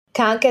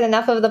Can't get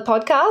enough of the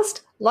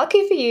podcast?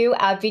 Lucky for you,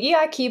 our Video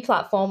IQ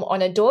platform on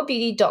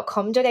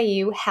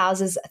adorebeauty.com.au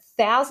houses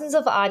thousands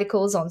of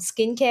articles on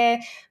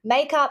skincare,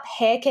 makeup,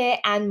 hair care,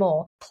 and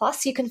more.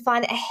 Plus, you can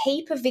find a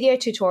heap of video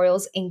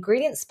tutorials,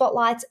 ingredient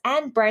spotlights,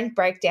 and brand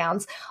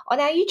breakdowns on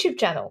our YouTube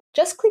channel.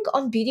 Just click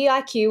on Beauty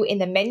IQ in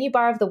the menu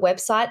bar of the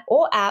website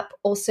or app,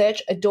 or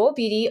search Adore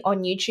Beauty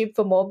on YouTube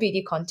for more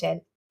beauty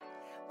content.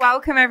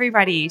 Welcome,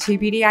 everybody, to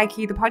Beauty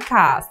IQ, the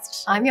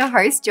podcast. I'm your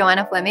host,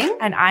 Joanna Fleming.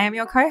 And I am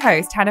your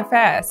co-host, Hannah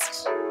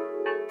First.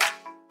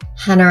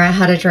 Hannah, I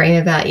had a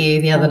dream about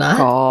you the other night.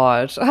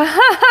 God.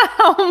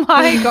 Oh,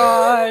 my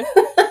God.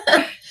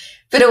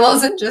 But it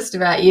wasn't just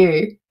about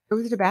you. What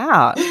was it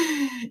about?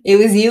 It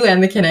was you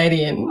and the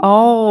Canadian.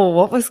 Oh,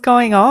 what was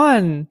going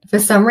on? For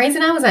some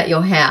reason, I was at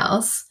your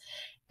house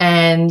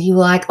and you were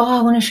like, oh,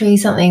 I want to show you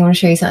something. I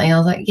was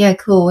like, yeah,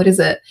 cool. What is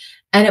it?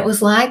 And it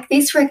was like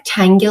this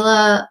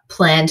rectangular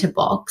planter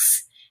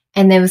box,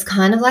 and there was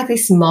kind of like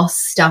this moss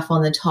stuff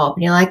on the top.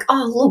 And you're like,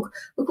 oh,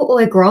 look what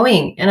we're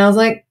growing. And I was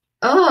like,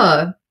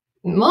 oh,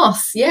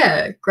 moss.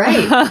 Yeah,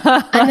 great.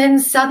 And then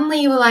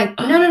suddenly you were like,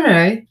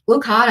 no,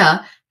 look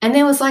harder. And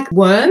there was like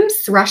worms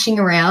thrashing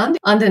around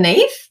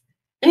underneath.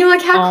 And you're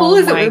like, how cool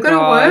is it? We've got a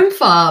worm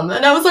farm.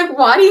 And I was like,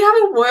 why do you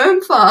have a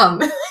worm farm?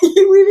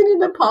 You live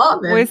in an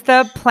apartment. Was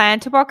the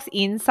planter box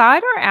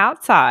inside or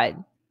outside?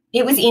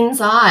 It was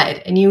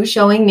inside, and you were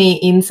showing me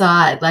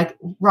inside, like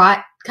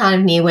right kind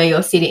of near where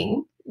you're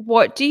sitting.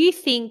 What do you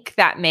think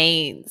that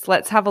means?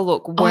 Let's have a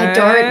look. I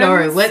don't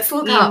know. Let's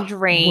look up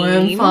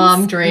worm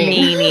farm dream.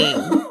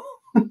 Meaning.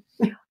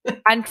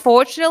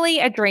 Unfortunately,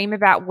 a dream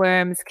about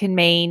worms can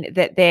mean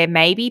that there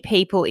may be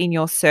people in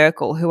your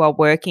circle who are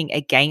working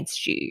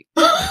against you.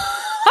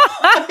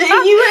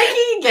 Are you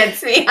working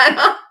against me,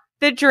 Hannah?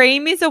 The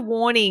dream is a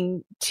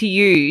warning to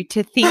you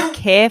to think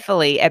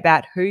carefully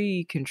about who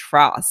you can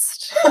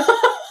trust.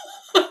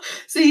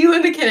 So you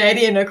and the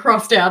Canadian are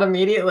crossed out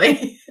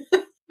immediately.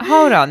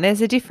 Hold on,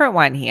 there's a different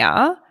one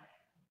here.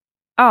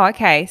 Oh,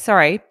 okay,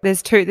 sorry.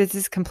 There's two. This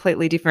is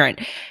completely different.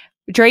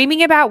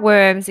 Dreaming about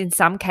worms in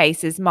some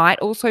cases might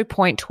also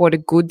point toward a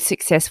good,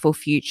 successful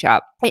future.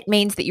 It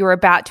means that you're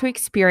about to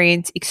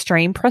experience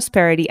extreme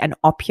prosperity and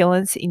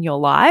opulence in your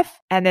life.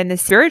 And then the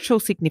spiritual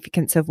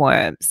significance of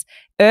worms.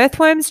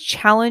 Earthworms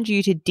challenge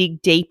you to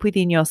dig deep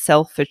within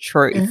yourself for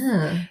truth.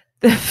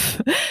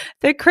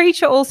 The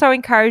creature also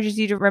encourages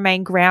you to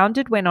remain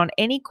grounded when on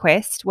any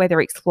quest, whether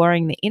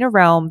exploring the inner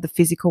realm, the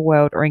physical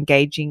world, or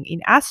engaging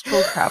in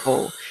astral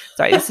travel.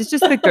 Sorry, this is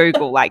just the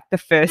Google, like the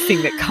first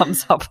thing that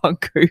comes up on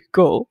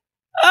Google.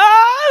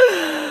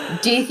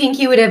 Do you think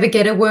you would ever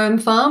get a worm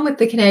farm with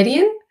the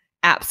Canadian?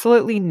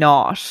 Absolutely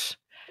not.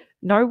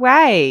 No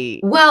way.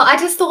 Well, I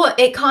just thought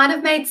it kind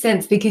of made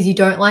sense because you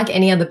don't like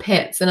any other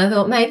pets. And I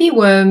thought maybe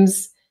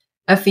worms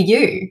are for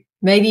you.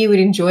 Maybe you would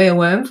enjoy a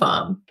worm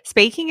farm.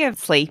 Speaking of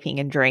sleeping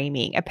and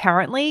dreaming,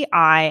 apparently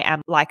I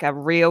am like a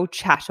real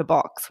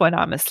chatterbox when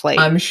I'm asleep.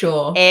 I'm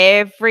sure.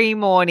 Every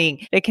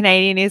morning, the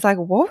Canadian is like,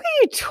 what were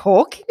you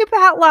talking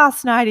about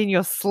last night in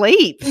your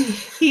sleep?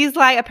 He's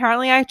like,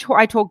 apparently I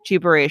talk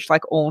gibberish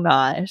like all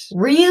night.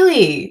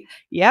 Really?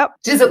 Yep.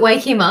 Does it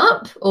wake him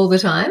up all the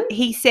time?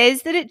 He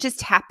says that it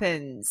just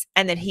happens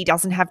and that he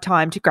doesn't have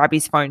time to grab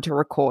his phone to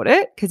record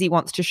it because he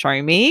wants to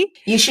show me.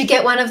 You should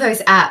get one of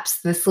those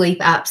apps, the sleep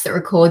apps that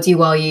records you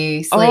while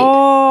you sleep.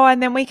 Oh,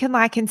 and then we can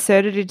like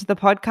insert it into the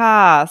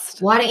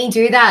podcast. Why don't you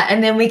do that?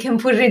 And then we can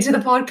put it into the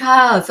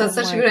podcast. That's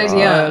such a good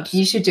idea.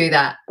 You should do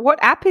that. What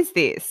app is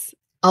this?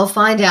 I'll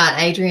find out.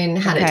 Adrian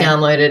had it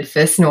downloaded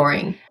for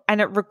snoring. And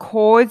it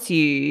records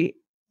you.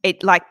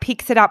 It like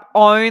picks it up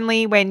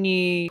only when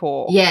you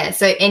talk. Yeah,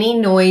 so any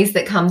noise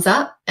that comes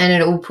up and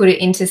it will put it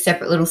into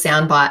separate little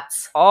sound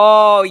bites.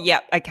 Oh,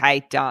 yep.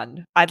 Okay,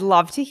 done. I'd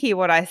love to hear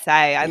what I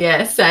say.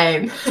 Yeah,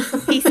 same.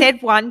 He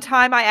said one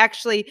time I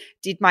actually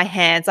did my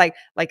hands like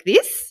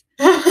this.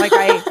 Like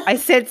I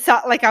said,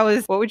 like I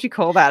was, what would you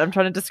call that? I'm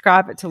trying to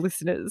describe it to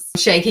listeners.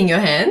 Shaking your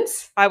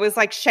hands? I was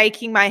like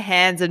shaking my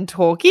hands and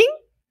talking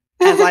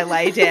as I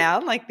lay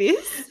down like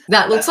this.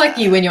 That looks like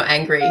you when you're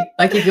angry.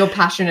 Like if you're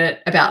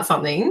passionate about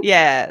something.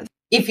 Yeah.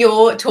 If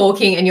you're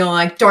talking and you're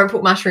like, don't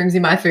put mushrooms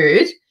in my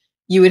food,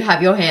 you would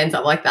have your hands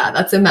up like that.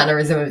 That's a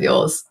mannerism of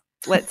yours.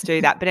 Let's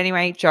do that. But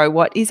anyway, Jo,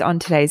 what is on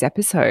today's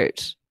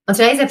episode? On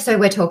today's episode,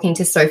 we're talking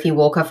to Sophie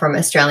Walker from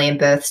Australian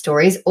Birth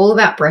Stories, all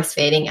about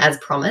breastfeeding as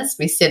promised.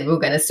 We said we were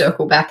going to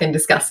circle back and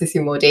discuss this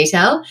in more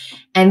detail.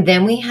 And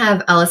then we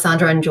have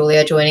Alessandra and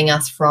Julia joining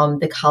us from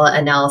the Colour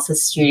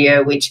Analysis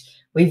Studio, which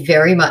we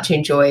very much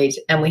enjoyed,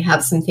 and we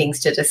have some things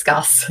to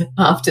discuss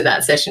after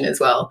that session as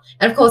well.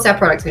 And, of course, our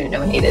products we didn't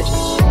know we needed.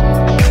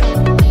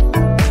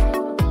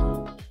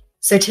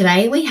 So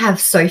today we have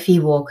Sophie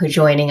Walker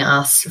joining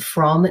us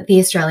from the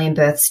Australian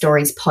Birth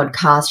Stories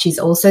podcast. She's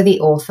also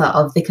the author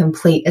of The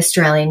Complete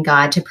Australian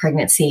Guide to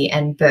Pregnancy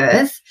and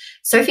Birth.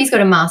 Sophie's got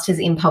a master's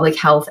in public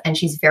health and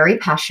she's very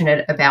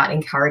passionate about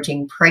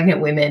encouraging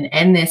pregnant women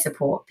and their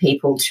support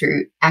people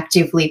to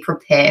actively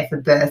prepare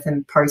for birth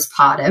and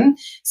postpartum.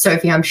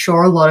 Sophie, I'm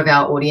sure a lot of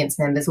our audience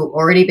members will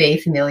already be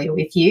familiar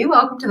with you.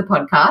 Welcome to the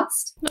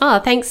podcast. Oh,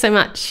 thanks so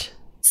much.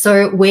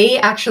 So we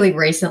actually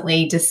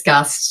recently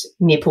discussed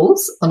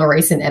nipples on a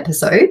recent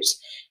episode.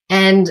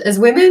 And as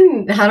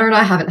women, Hannah and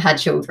I haven't had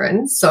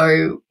children.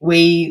 So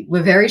we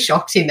were very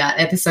shocked in that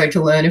episode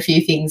to learn a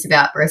few things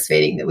about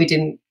breastfeeding that we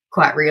didn't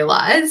quite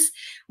realize.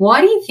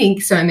 Why do you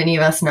think so many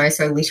of us know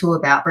so little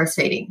about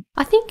breastfeeding?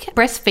 I think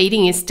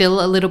breastfeeding is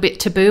still a little bit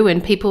taboo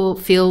and people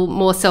feel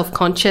more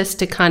self-conscious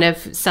to kind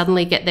of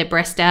suddenly get their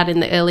breast out in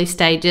the early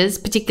stages,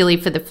 particularly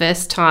for the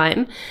first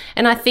time.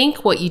 And I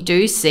think what you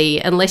do see,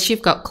 unless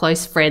you've got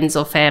close friends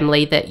or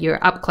family that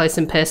you're up close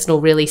and personal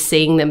really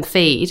seeing them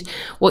feed,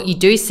 what you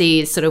do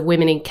see is sort of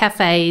women in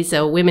cafes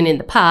or women in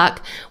the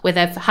park where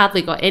they've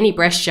hardly got any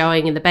breast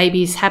showing and the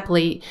baby's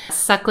happily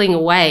suckling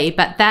away,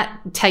 but that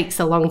takes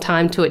a long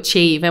time to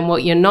achieve. And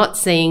what you're not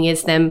seeing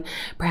is them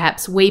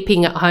perhaps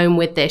weeping at home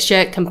with their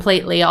shirt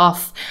completely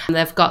off.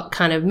 They've got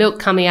kind of milk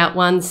coming out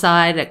one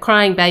side, a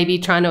crying baby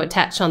trying to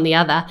attach on the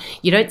other.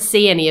 You don't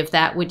see any of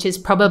that, which is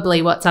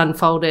probably what's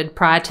unfolded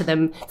prior to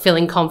them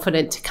feeling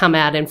confident to come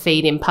out and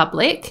feed in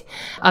public.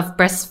 I've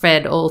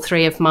breastfed all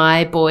three of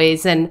my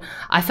boys and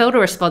I felt a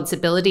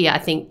responsibility, I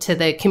think, to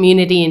the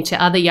community and to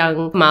other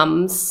young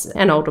mums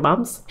and older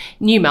mums,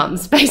 new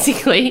mums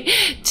basically,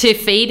 to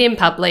feed in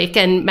public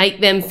and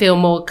make them feel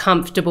more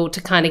comfortable to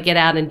kind of get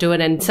out and do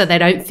it, and so they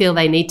don't feel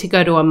they need to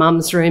go to a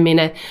mum's room in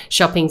a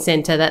shopping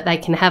centre, that they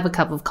can have a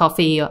cup of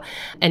coffee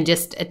and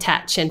just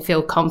attach and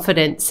feel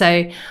confident.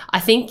 So I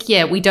think,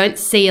 yeah, we don't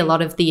see a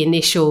lot of the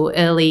initial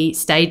early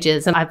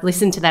stages, and I've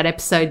listened to that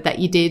episode that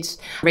you did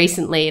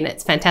recently and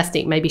it's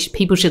fantastic. Maybe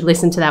people should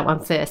listen to that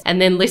one first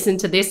and then listen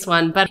to this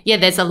one. But yeah,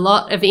 there's a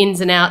lot of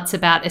ins and outs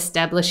about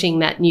establishing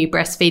that new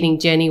breastfeeding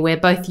journey where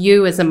both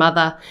you as a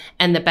mother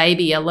and the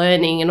baby are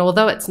learning, and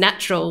although it's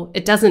natural,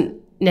 it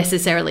doesn't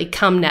necessarily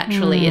come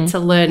naturally. It's a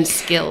learned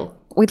skill.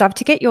 We'd love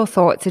to get your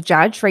thoughts. A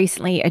judge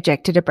recently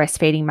ejected a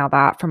breastfeeding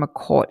mother from a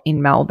court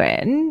in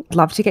Melbourne.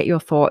 Love to get your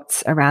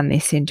thoughts around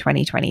this in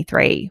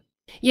 2023.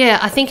 Yeah,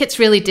 I think it's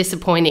really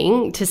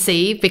disappointing to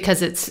see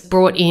because it's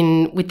brought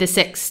in with the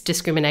Sex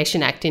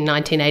Discrimination Act in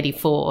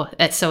 1984.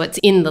 So it's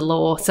in the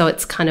law. So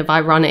it's kind of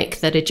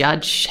ironic that a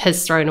judge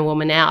has thrown a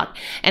woman out.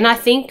 And I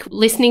think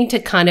listening to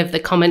kind of the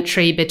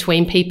commentary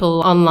between people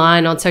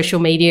online on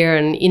social media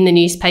and in the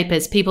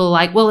newspapers, people are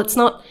like, well, it's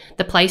not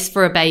the place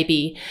for a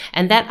baby.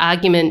 And that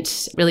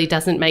argument really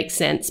doesn't make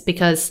sense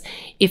because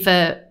if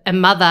a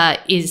mother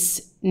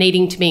is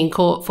needing to be in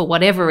court for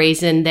whatever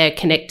reason, they're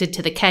connected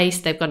to the case,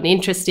 they've got an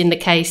interest in the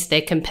case,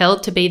 they're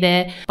compelled to be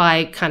there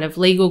by kind of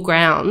legal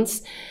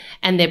grounds,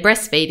 and they're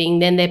breastfeeding,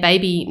 then their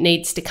baby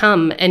needs to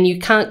come. And you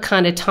can't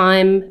kind of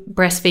time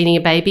breastfeeding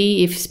a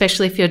baby,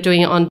 especially if you're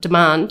doing it on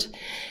demand.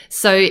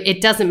 So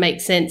it doesn't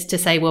make sense to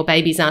say, well,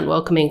 babies aren't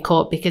welcome in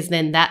court, because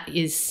then that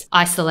is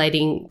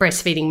isolating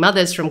breastfeeding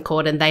mothers from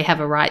court and they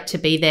have a right to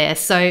be there.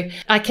 So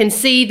I can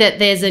see that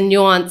there's a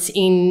nuance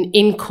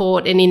in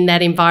court and in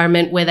that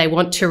environment where they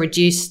want to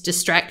reduce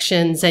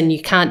distractions and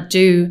you can't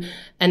do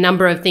a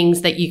number of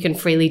things that you can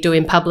freely do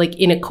in public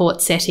in a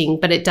court setting,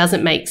 but it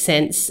doesn't make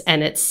sense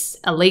and it's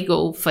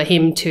illegal for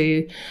him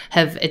to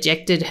have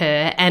ejected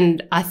her.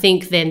 And I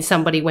think then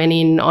somebody went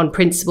in on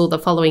principle the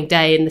following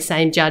day and the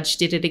same judge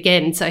did it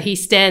again. So he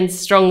stands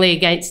strongly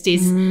against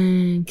his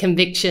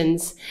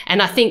convictions.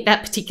 And I think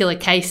that particular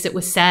case, it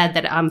was sad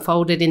that it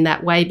unfolded in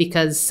that way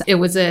because it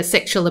was a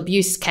sexual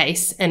abuse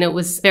case and it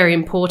was very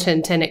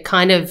important and it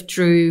kind of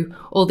drew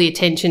all the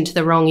attention to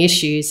the wrong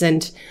issues.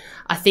 And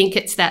I think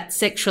it's that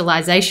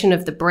sexualization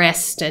of the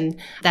breast and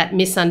that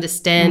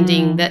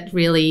misunderstanding that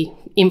really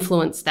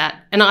influenced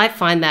that. And I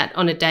find that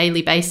on a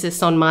daily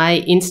basis on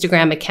my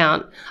Instagram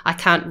account. I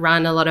can't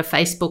run a lot of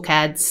Facebook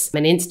ads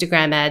and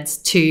Instagram ads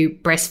to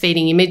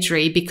breastfeeding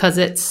imagery because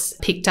it's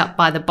picked up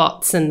by the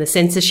bots and the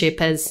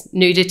censorship as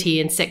nudity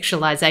and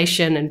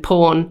sexualization and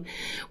porn,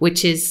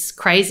 which is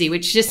crazy,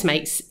 which just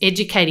makes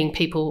educating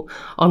people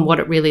on what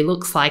it really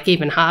looks like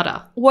even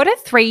harder. What are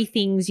 3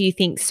 things you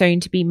think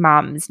soon-to-be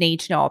mums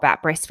need to know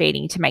about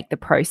breastfeeding to make the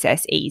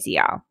process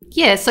easier?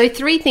 Yeah, so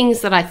 3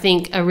 things that I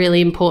think are really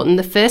important.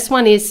 The first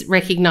one is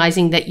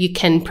recognizing that you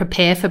can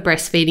prepare for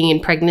breastfeeding in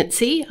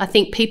pregnancy. I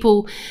think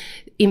people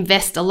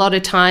invest a lot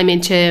of time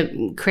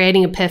into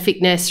creating a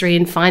perfect nursery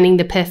and finding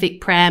the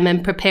perfect pram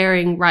and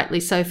preparing, rightly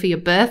so, for your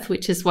birth,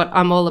 which is what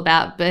I'm all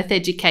about, birth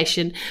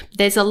education.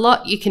 There's a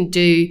lot you can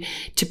do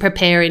to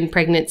prepare in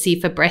pregnancy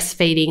for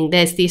breastfeeding.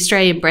 There's the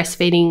Australian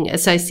Breastfeeding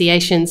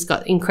Association's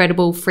got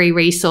incredible free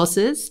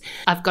resources.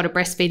 I've got a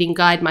breastfeeding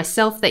guide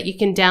myself that you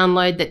can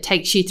download that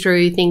takes you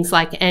through things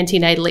like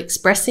antenatal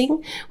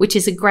expressing, which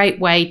is a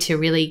great way to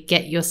really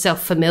get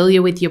yourself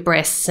familiar with your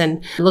breasts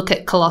and look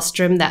at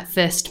colostrum, that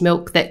first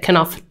milk that can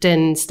often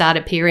start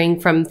appearing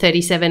from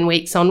 37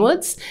 weeks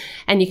onwards,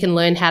 and you can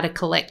learn how to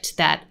collect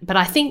that. But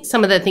I think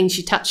some of the things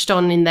you touched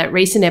on in that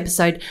recent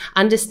episode,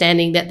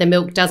 understanding that the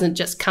milk doesn't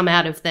just come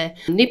out of the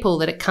nipple,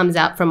 that it comes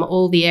out from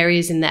all the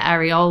areas in the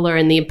areola,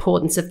 and the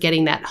importance of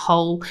getting that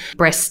whole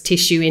breast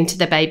tissue into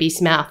the baby's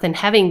mouth, and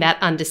having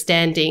that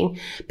understanding,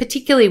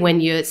 particularly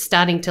when you're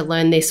starting to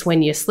learn this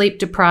when you're sleep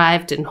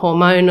deprived and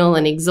hormonal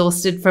and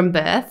exhausted from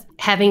birth,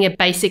 having a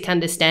basic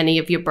understanding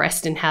of your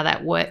breast and how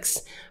that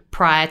works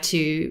prior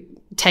to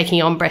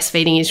taking on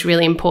breastfeeding is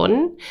really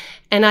important.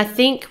 And I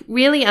think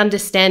really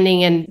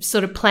understanding and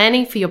sort of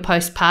planning for your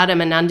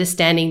postpartum and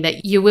understanding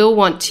that you will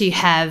want to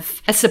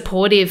have a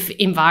supportive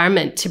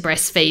environment to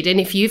breastfeed. And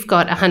if you've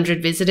got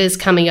 100 visitors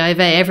coming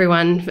over,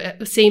 everyone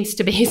seems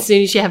to be, as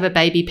soon as you have a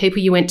baby, people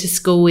you went to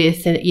school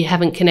with and you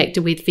haven't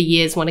connected with for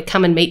years want to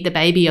come and meet the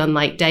baby on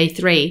like day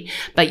 3.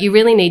 But you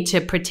really need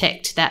to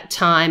protect that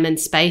time and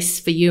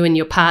space for you and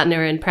your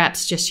partner and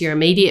perhaps just your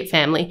immediate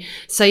family,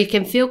 so you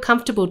can feel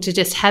comfortable to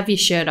just have your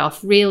shirt off,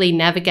 really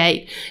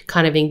navigate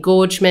kind of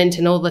engorgement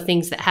and all the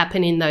things that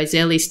happen in those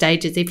early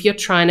stages. If you're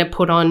trying to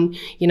put on,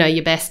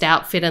 your best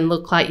outfit and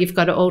look like you've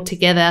got it all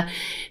together,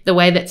 the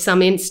way that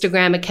some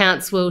Instagram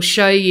accounts will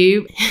show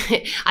you,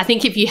 I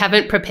think if you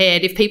haven't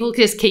prepared, if people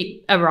just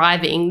keep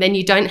arriving, then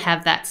you don't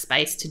have that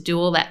space to do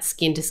all that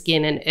skin to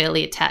skin and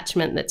early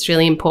attachment that's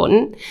really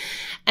important.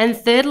 And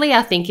thirdly,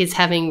 I think, is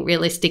having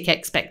realistic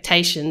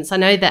expectations. I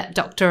know that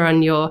doctor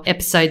on your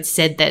episode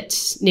said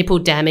that nipple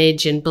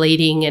damage and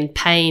bleeding and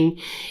pain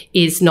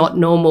is not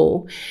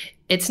normal.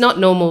 It's not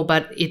normal,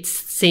 but it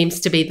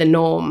seems to be the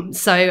norm.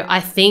 So I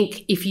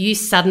think if you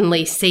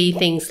suddenly see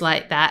things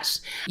like that,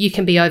 you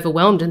can be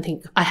overwhelmed and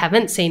think, I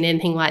haven't seen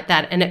anything like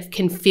that. And it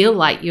can feel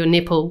like your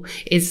nipple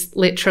is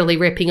literally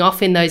ripping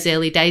off in those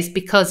early days,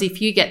 because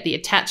if you get the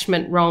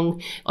attachment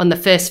wrong on the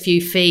first few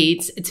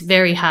feeds, it's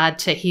very hard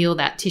to heal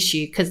that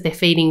tissue because they're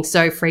feeding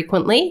so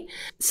frequently.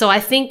 So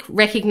I think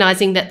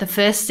recognizing that the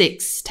first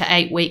 6 to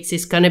 8 weeks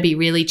is going to be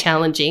really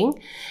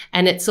challenging.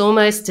 And it's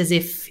almost as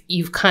if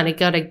you've kind of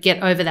got to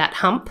get over that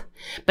hump.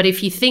 But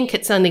if you think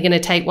it's only going to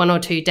take 1 or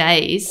 2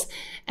 days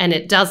and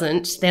it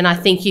doesn't, then I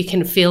think you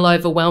can feel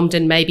overwhelmed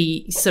and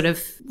maybe sort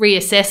of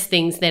reassess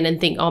things then and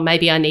think, oh,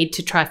 maybe I need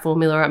to try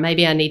formula or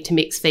maybe I need to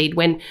mix feed,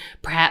 when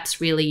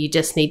perhaps really you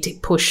just need to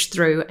push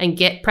through and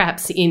get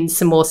perhaps in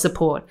some more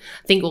support.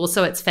 I think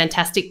also it's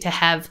fantastic to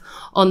have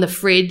on the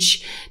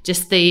fridge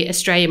just the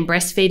Australian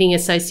Breastfeeding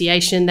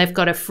Association. They've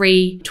got a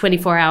free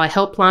 24-hour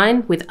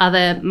helpline with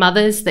other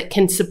mothers that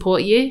can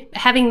support you.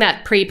 Having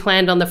that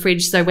pre-planned on the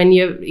fridge, so when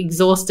you're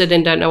exhausted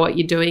and don't know what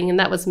you're doing, and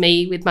that was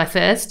me with my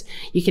first,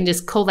 you can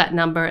just call that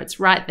number, it's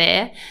right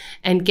there,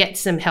 and get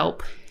some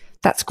help.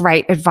 That's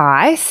great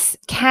advice.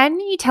 Can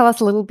you tell us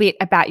a little bit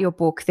about your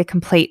book, The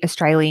Complete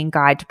Australian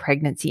Guide to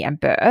Pregnancy and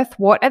Birth?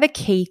 What are the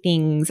key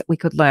things we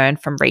could learn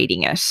from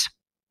reading it?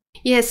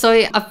 Yeah,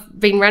 so I've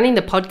been running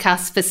the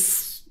podcast for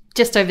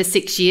just over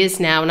 6 years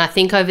now. And I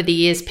think over the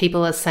years,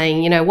 people are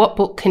saying, what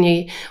book can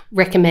you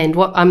recommend?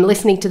 I'm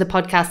listening to the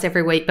podcast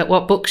every week, but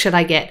what book should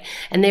I get?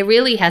 And there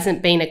really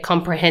hasn't been a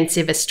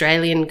comprehensive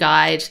Australian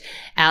guide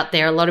out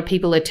there. A lot of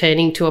people are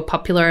turning to a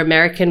popular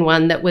American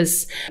one that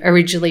was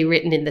originally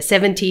written in the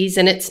 70s,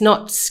 and it's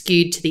not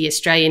skewed to the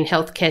Australian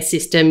healthcare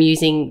system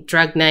using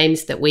drug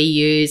names that we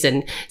use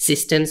and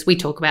systems. We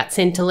talk about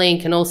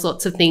Centrelink and all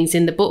sorts of things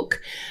in the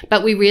book,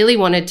 but we really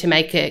wanted to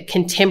make a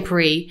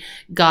contemporary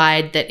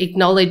guide that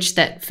acknowledged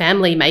that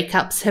family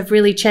makeups have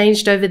really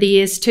changed over the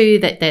years too,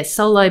 that there's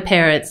solo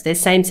parents, there's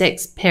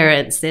same-sex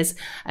parents, there's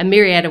a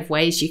myriad of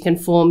ways you can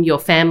form your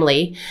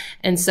family.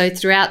 And so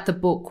throughout the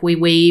book, we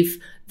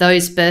weave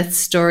those birth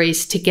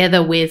stories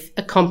together with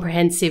a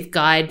comprehensive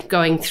guide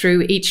going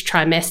through each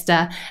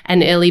trimester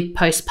and early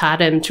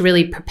postpartum to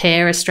really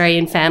prepare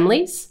Australian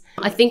families.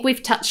 I think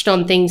we've touched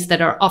on things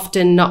that are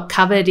often not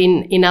covered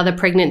in other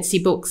pregnancy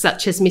books,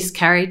 such as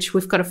miscarriage.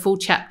 We've got a full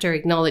chapter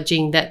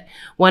acknowledging that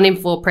 1 in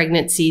 4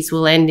 pregnancies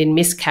will end in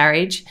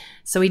miscarriage.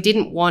 So we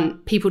didn't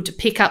want people to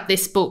pick up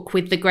this book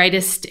with the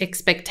greatest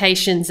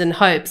expectations and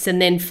hopes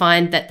and then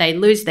find that they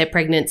lose their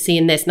pregnancy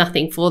and there's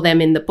nothing for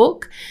them in the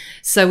book.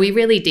 So we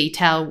really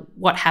detail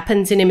what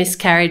happens in a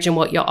miscarriage and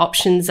what your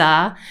options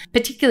are,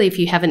 particularly if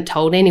you haven't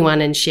told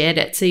anyone and shared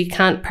it. So you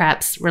can't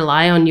perhaps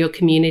rely on your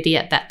community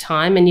at that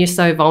time and you're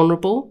so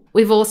vulnerable.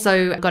 We've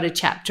also got a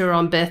chapter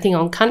on birthing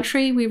on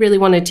country. We really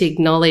wanted to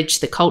acknowledge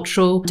the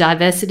cultural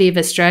diversity of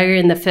Australia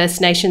and the First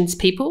Nations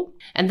people.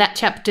 And that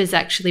chapter has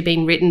actually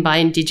been written by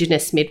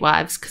Indigenous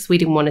midwives because we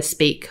didn't want to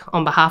speak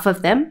on behalf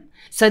of them.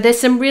 So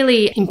there's some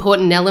really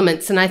important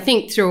elements. And I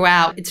think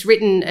throughout it's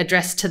written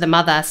addressed to the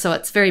mother. So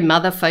it's very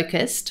mother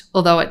focused,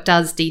 although it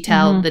does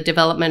detail the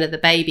development of the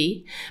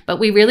baby. But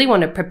we really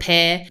want to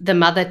prepare the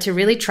mother to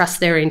really trust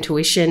their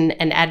intuition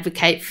and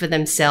advocate for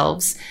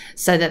themselves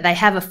so that they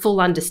have a full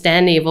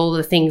understanding of all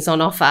the things on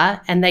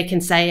offer. And they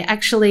can say,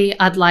 actually,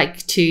 I'd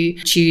like to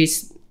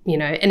choose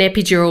an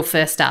epidural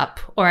first up,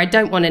 or I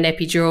don't want an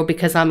epidural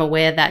because I'm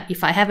aware that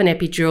if I have an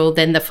epidural,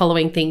 then the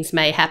following things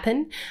may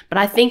happen. But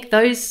I think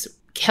those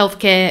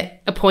healthcare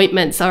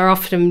appointments are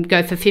often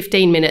go for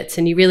 15 minutes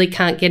and you really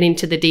can't get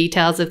into the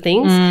details of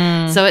things.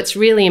 So it's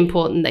really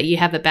important that you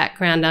have a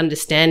background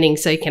understanding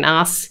so you can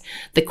ask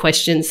the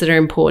questions that are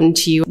important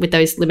to you with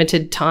those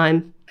limited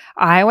time.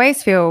 I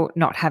always feel,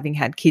 not having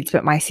had kids,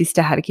 but my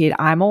sister had a kid,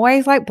 I'm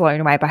always blown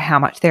away by how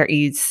much there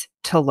is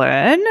to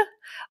learn.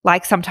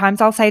 Like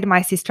sometimes I'll say to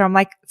my sister, I'm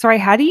like, sorry,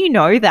 how do you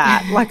know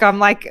that? Like I'm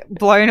like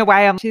blown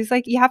away. She's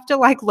like, you have to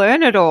like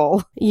learn it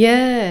all.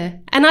 Yeah.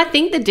 And I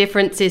think the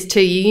difference is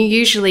too,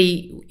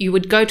 you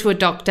would go to a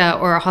doctor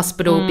or a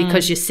hospital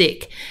because you're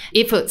sick.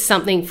 If it's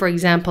something, for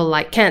example,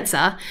 like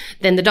cancer,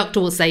 then the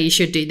doctor will say you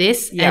should do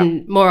this. Yeah.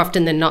 And more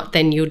often than not,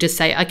 then you'll just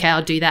say, okay,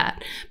 I'll do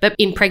that. But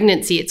in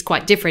pregnancy, it's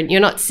quite different.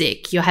 You're not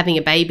sick, you're having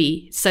a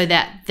baby, so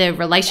that the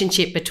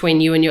relationship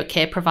between you and your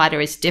care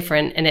provider is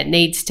different, and it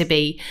needs to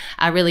be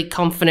a really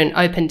confident,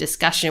 open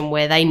discussion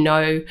where they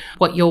know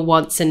what your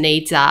wants and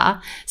needs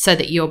are so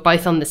that you're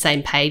both on the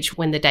same page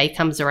when the day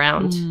comes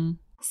around.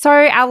 So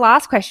our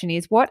last question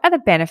is, what are the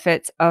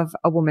benefits of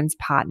a woman's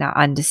partner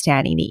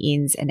understanding the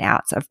ins and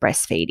outs of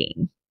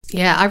breastfeeding?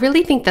 Yeah, I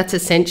really think that's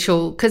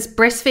essential because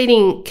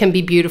breastfeeding can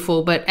be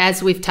beautiful, but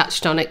as we've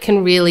touched on, it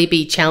can really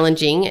be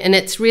challenging, and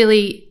it's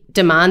really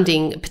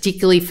demanding,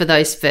 particularly for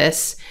those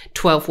first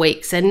 12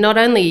 weeks. And not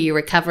only are you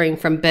recovering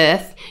from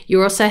birth,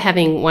 you're also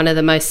having one of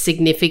the most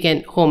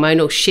significant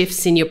hormonal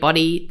shifts in your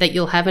body that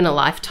you'll have in a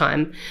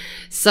lifetime.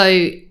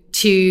 So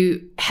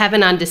to have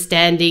an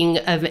understanding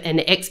of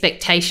and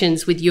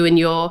expectations with you and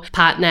your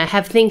partner,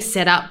 have things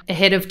set up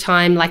ahead of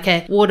time, like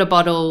a water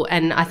bottle.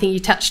 And I think you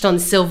touched on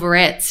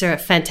silverettes are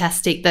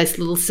fantastic, those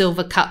little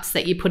silver cups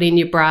that you put in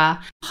your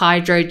bra,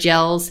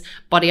 hydrogels,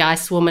 Body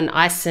Ice Woman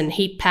ice and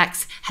heat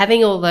packs,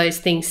 having all those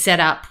things set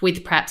up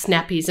with perhaps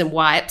nappies and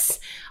wipes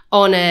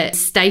on a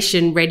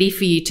station ready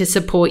for you to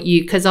support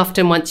you, because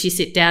often once you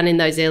sit down in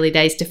those early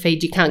days to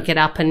feed, you can't get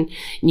up and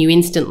you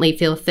instantly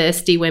feel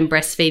thirsty when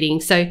breastfeeding.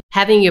 So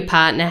having your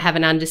partner have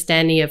an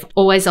understanding of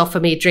always offer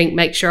me a drink,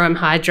 make sure I'm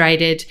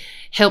hydrated,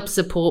 help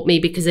support me,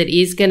 because it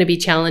is going to be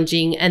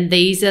challenging. And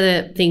these are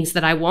the things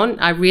that I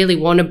want. I really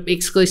want to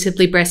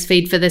exclusively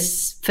breastfeed for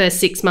this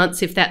first 6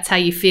 months, if that's how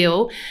you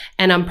feel.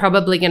 And I'm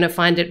probably going to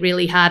find it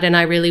really hard. And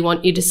I really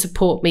want you to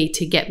support me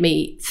to get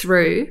me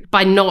through.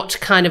 By not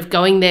kind of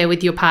going there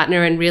with your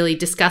partner and really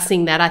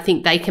discussing that, I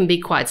think they can be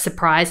quite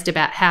surprised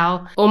about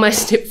how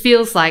almost it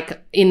feels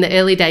like in the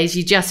early days,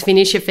 you just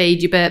finish a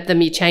feed, you burp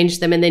them, you change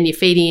them, and then you're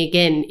feeding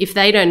again. If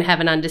they don't have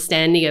an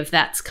understanding of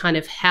that's kind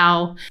of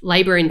how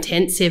labor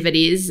intensive it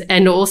is,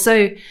 and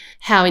also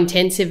how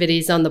intensive it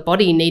is on the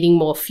body, needing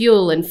more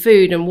fuel and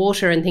food and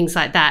water and things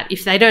like that.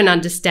 If they don't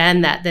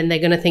understand that, then they're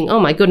going to think, oh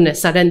my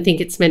goodness, I don't think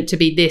it's meant to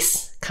be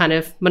this kind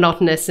of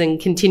monotonous and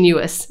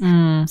continuous.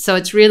 So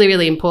it's really,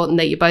 really important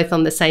that you're both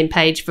on the same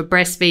page for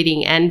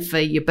breastfeeding and for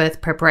your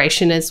birth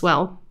preparation as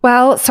well.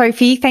 Well,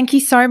 Sophie, thank you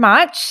so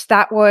much.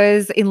 That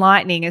was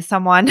enlightening as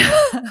someone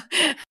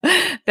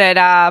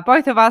that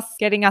both of us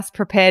getting us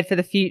prepared for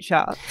the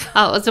future.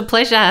 Oh, it was a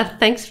pleasure.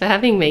 Thanks for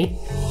having me.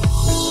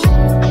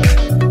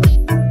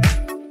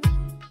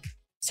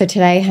 So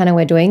today, Hannah,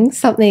 we're doing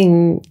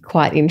something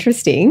quite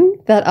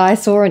interesting that I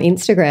saw on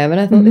Instagram, and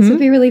I thought this would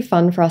be really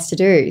fun for us to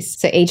do.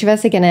 So each of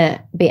us are going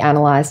to be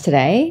analysed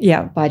today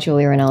by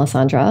Julia and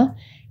Alessandra,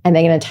 and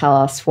they're going to tell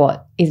us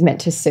what is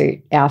meant to suit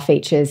our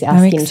features,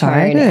 our skin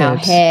tone, our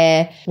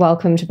hair.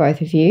 Welcome to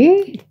both of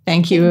you.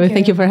 Thank you.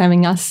 Thank you for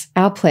having us.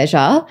 Our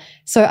pleasure.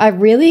 So I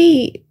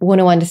really want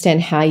to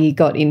understand how you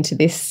got into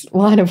this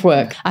line of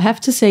work. I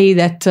have to say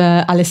that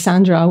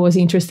Alessandra was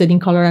interested in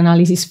color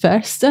analysis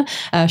first.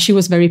 She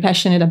was very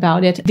passionate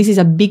about it. This is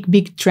a big,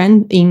 big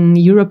trend in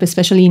Europe,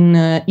 especially in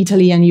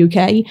Italy and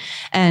UK.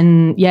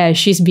 And yeah,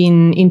 she's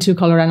been into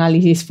color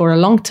analysis for a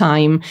long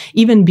time,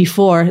 even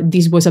before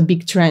this was a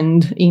big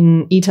trend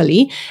in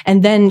Italy.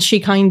 And then she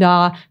kind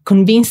of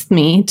convinced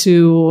me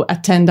to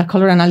attend a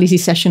color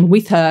analysis session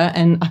with her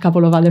and a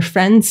couple of other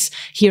friends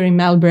here in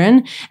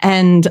Melbourne.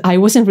 And I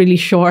wasn't really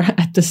sure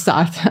at the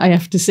start, I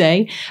have to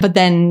say. But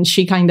then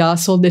she kind of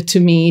sold it to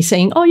me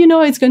saying, oh,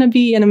 it's going to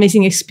be an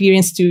amazing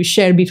experience to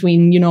share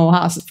between,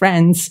 us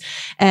friends.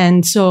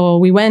 And so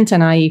we went,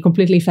 and I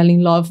completely fell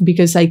in love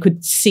because I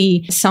could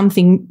see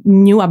something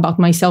new about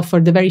myself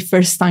for the very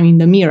first time in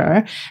the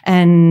mirror.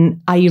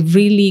 And I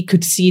really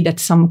could see that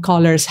some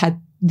colors had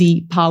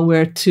the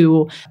power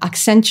to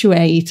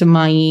accentuate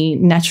my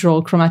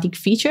natural chromatic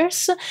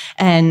features.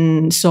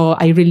 And so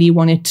I really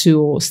wanted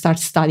to start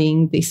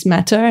studying this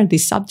matter,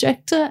 this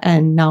subject.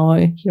 And now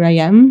here I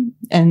am.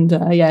 And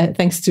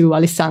thanks to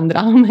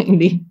Alessandra,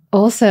 mainly.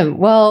 Awesome.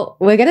 Well,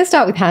 we're going to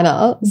start with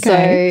Hannah.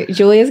 Okay. So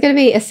Julia's going to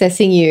be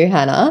assessing you,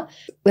 Hannah.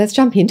 Let's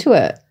jump into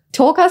it.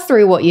 Talk us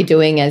through what you're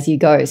doing as you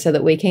go so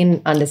that we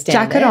can understand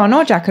Jacket on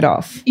or jacket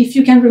off? If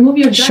you can remove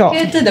your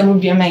jacket, that would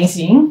be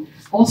amazing.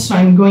 Also,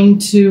 I'm going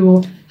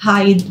to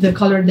hide the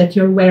color that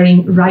you're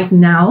wearing right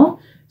now,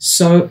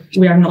 so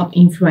we are not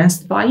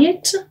influenced by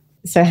it.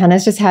 So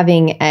Hannah's just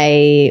having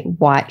a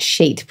white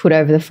sheet put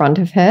over the front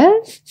of her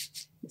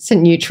to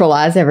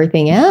neutralize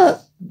everything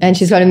out. And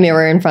she's got a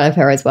mirror in front of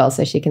her as well,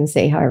 so she can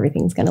see how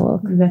everything's going to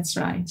look. That's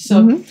right.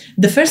 So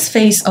the first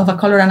phase of a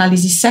color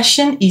analysis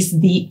session is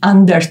the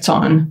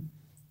undertone.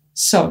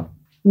 So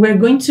we're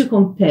going to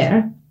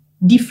compare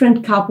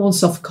different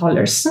couples of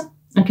colors,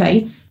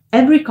 okay?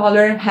 Every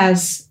color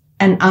has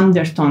an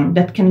undertone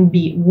that can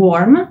be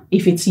warm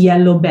if it's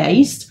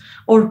yellow-based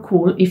or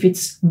cool if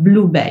it's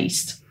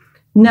blue-based.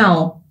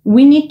 Now,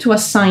 we need to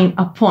assign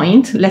a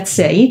point, let's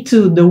say,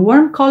 to the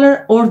warm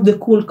color or the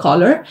cool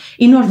color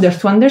in order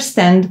to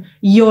understand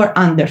your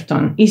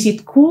undertone. Is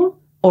it cool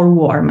or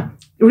warm?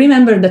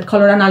 Remember that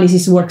color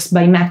analysis works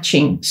by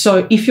matching.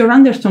 So if your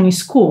undertone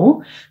is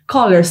cool,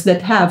 colors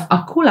that have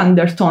a cool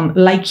undertone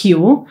like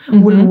you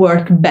will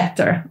work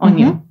better on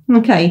you.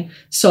 Okay,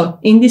 so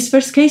in this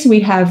first case, we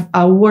have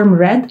a warm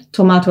red,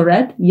 tomato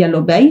red,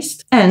 yellow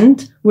based,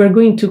 and we're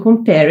going to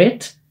compare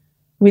it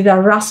with a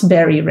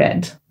raspberry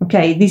red.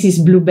 Okay, this is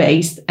blue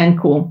based and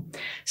cool.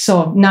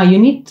 So now you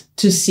need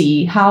to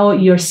see how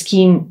your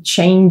skin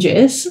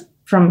changes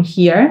from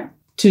here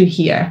to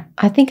here.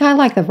 I think I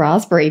like the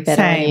raspberry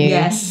better on you.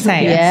 Yes,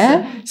 Same.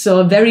 yes. Yeah.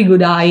 So very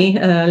good eye,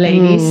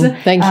 ladies.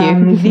 Thank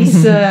you.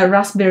 This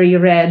raspberry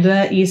red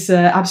is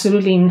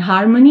absolutely in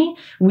harmony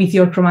with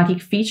your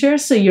chromatic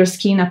features. So your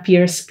skin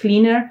appears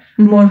cleaner,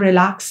 more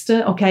relaxed,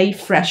 okay,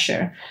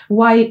 fresher.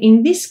 While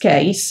in this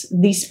case,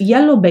 this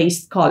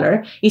yellow-based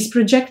color is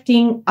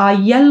projecting a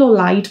yellow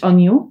light on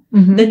you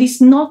that is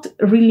not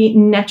really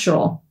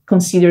natural,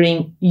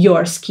 considering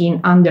your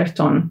skin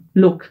undertone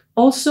look.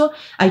 Also,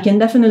 I can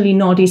definitely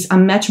notice a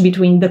match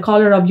between the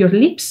color of your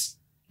lips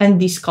and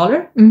this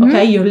color.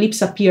 Okay, your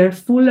lips appear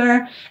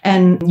fuller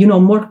and,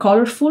 more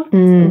colorful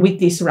with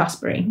this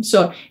raspberry.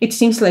 So it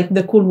seems like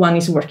the cool one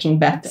is working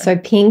better. So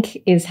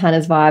pink is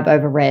Hannah's vibe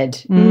over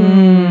red.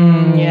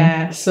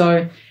 Yeah,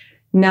 so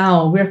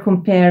now we're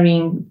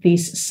comparing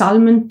this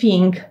salmon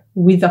pink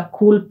with a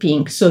cool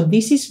pink. So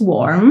this is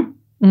warm.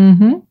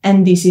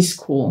 And this is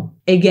cool.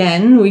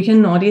 Again, we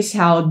can notice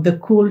how the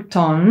cool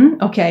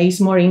tone, okay, is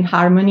more in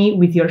harmony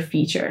with your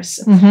features.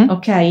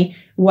 Okay,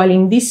 while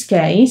in this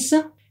case,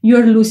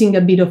 you're losing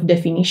a bit of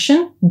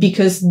definition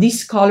because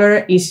this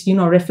color is,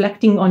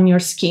 reflecting on your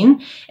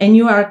skin and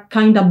you are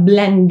kind of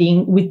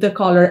blending with the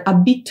color a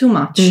bit too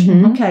much.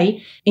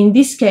 Okay, in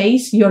this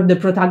case, you're the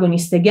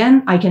protagonist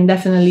again. I can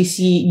definitely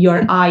see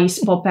your eyes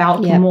pop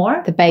out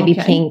more. The baby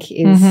pink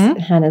is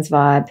Hannah's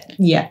vibe.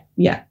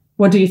 Yeah.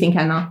 What do you think,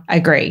 Anna?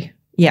 Agree.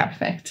 Yeah.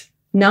 Perfect.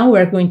 Now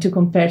we're going to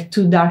compare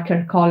two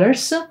darker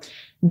colors.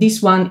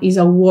 This one is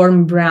a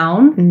warm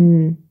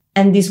brown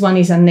and this one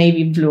is a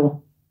navy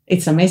blue.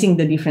 It's amazing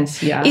the difference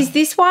here. Is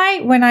this why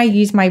when I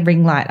use my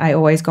ring light, I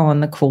always go on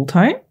the cool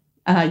tone?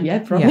 Yeah,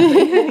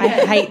 probably. I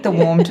hate the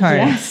warm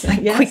tones.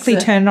 Yes, Quickly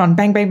turn it on,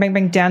 bang, bang, bang,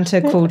 bang, down to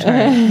cool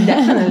tone.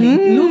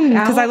 Definitely.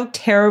 Because I look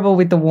terrible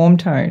with the warm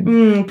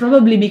tone.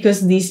 Probably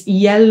because this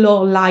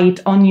yellow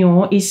light on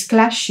you is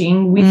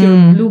clashing with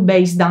your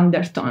blue-based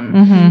undertone.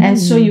 And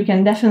so you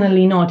can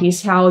definitely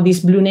notice how this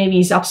blue navy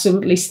is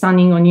absolutely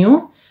stunning on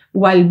you,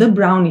 while the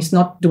brown is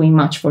not doing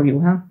much for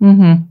you.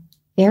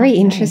 Very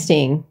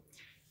interesting.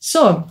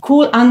 So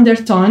cool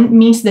undertone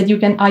means that you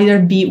can either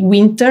be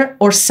winter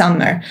or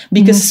summer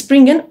because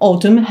spring and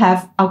autumn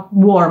have a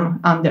warm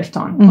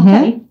undertone.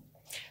 Okay.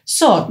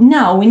 So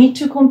now we need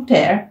to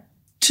compare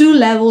two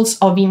levels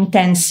of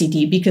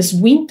intensity because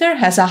winter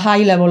has a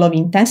high level of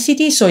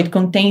intensity. So it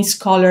contains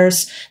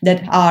colors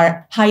that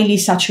are highly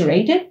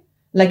saturated,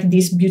 like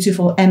this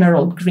beautiful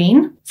emerald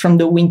green from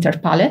the winter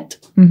palette.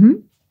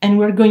 And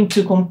we're going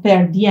to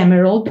compare the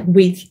emerald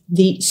with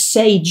the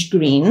sage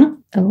green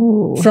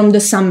from the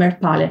summer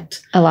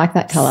palette. I like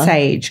that color.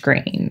 Sage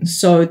green.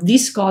 So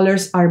these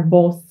colors are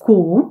both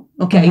cool.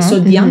 Okay, so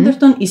the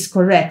undertone is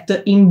correct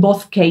in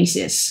both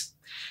cases.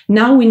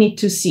 Now we need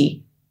to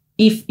see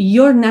if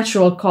your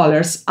natural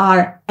colors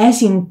are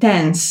as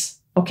intense,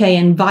 okay,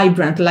 and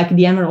vibrant like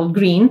the emerald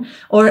green,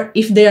 or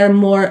if they are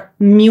more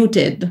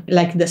muted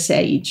like the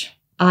sage.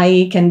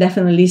 I can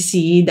definitely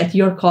see that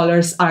your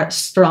colors are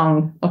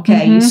strong,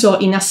 okay? So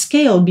in a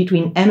scale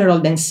between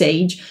emerald and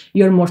sage,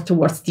 you're more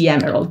towards the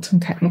emerald.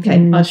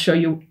 Okay, I'll show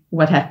you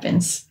what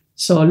happens.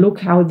 So look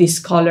how this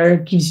color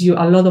gives you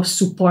a lot of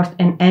support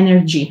and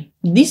energy.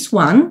 This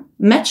one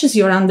matches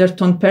your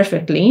undertone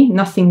perfectly,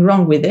 nothing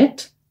wrong with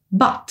it,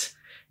 but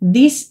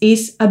this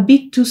is a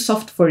bit too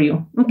soft for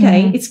you,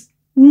 okay? It's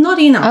not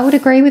enough. I would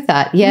agree with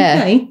that, yeah.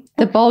 Okay.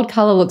 The bold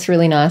color looks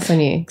really nice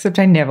on you. Except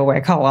I never wear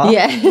colour.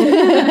 Yeah.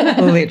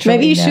 Literally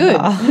Maybe you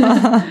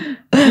never.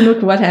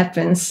 Look what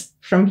happens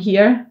from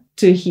here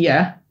to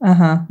here.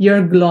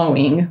 You're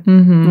glowing.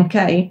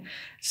 Okay.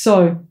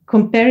 So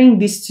comparing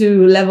these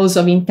two levels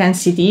of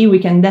intensity, we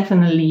can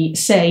definitely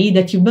say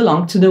that you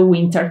belong to the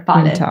winter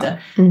palette.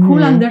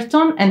 Cool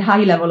undertone and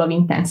high level of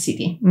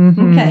intensity.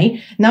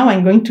 Okay. Now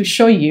I'm going to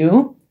show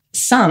you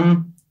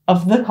some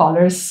of the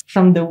colors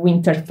from the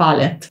winter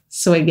palette.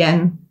 So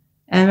again,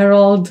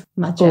 emerald,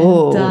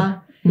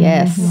 magenta.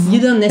 Yes. You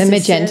don't The necessarily...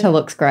 magenta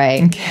looks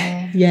great.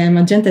 Yeah,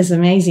 magenta is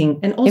amazing.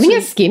 And also Even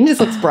your skin just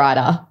looks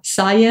brighter.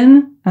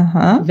 cyan,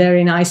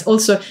 very nice.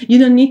 Also, you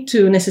don't need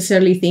to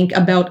necessarily think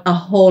about a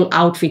whole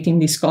outfit in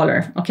this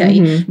color,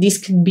 okay? This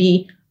could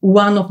be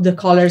one of the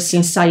colors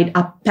inside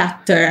a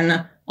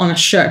pattern on a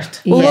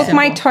shirt. Well, look,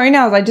 my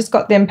toenails, I just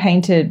got them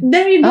painted.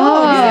 There you go.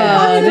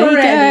 Oh, You there you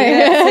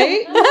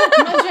already.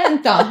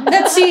 Magenta.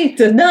 That's it.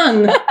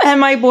 Done. And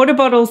my water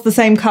bottle's the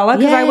same colour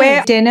because I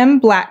wear denim,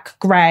 black,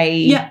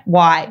 grey,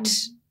 white,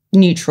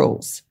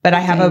 neutrals, but I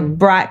have a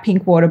bright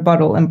pink water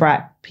bottle and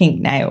bright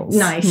pink nails.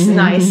 Nice,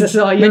 nice.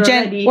 So you're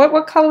already...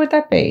 What color would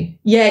that be?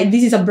 Yeah,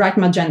 this is a bright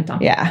magenta.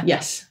 Yeah.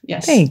 Yes.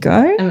 There you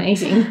go.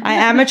 Amazing. I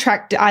am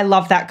attracted. I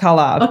love that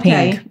color of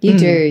pink. You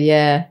do,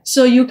 yeah.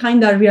 So you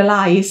kind of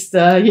realized,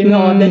 that you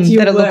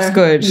that it looks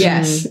good.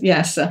 Yes,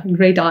 yes.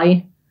 Great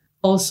eye.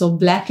 Also,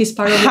 black is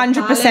part of the 100%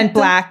 palette.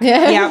 black.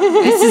 Yep.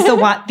 This is the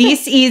one.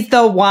 This is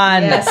the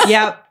one. Yes.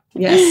 Yep.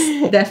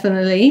 Yes,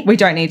 definitely. We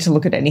don't need to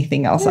look at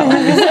anything else.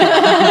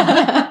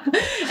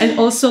 And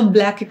also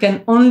black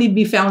can only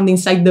be found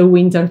inside the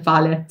winter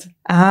palette.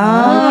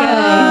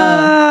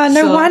 No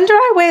So- wonder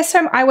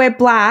I wear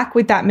black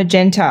with that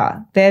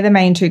magenta. They're the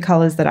main two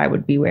colors that I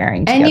would be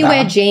wearing together. And you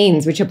wear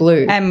jeans, which are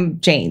blue.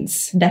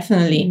 jeans.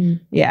 Definitely.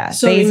 Yeah.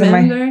 So these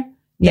remember are my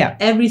that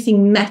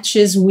everything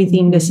matches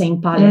within the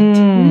same palette.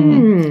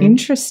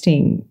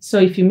 Interesting. So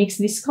if you mix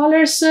these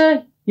colors,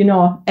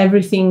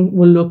 everything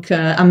will look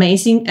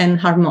amazing and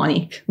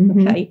harmonic.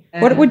 Okay.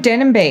 What would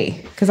denim be?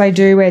 Because I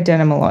do wear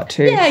denim a lot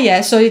too.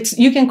 Yeah. So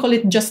you can call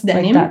it just Like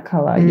denim. that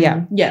color.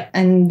 Yeah. Yeah,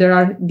 and there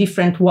are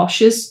different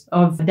washes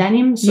of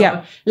denim. So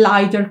Yeah.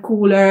 lighter,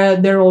 cooler,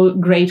 they're all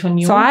great on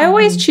you. So I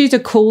always choose a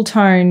cool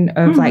tone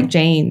of like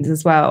jeans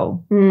as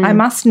well. I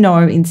must know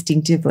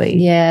instinctively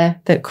Yeah.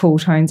 that cool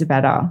tones are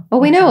better.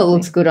 Well, we know it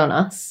looks good on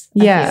us.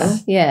 I Yeah. feel.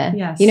 Yeah.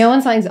 Yes. You know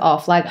when something's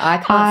off, like I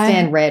can't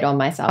stand red on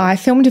myself. I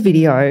filmed a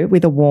video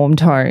with a warm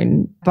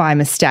tone by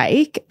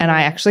mistake and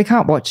I actually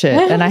can't watch it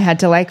and I had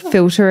to like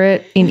filter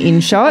it in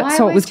InShot I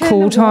so it always was turn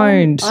cool the warm-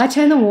 toned. I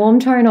turn the warm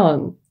tone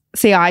on.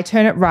 See, I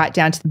turn it right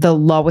down to the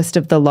lowest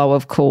of the low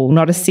of cool,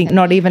 not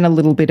not even a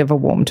little bit of a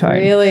warm tone.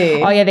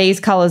 Really? Oh yeah, these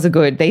colors are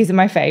good. These are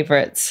my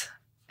favorites.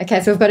 Okay,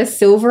 so we've got a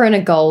silver and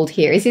a gold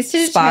here. Is this to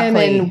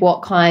determine Sparkly.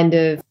 what kind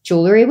of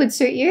jewelry would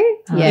suit you?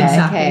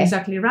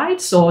 Exactly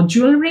right. So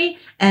jewelry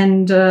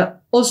and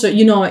also,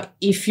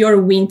 if you're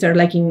winter,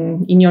 like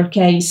in your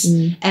case,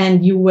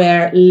 and you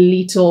wear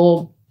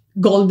little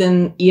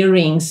golden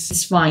earrings,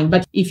 it's fine.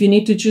 But if you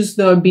need to choose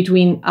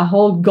between a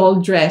whole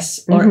gold dress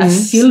or a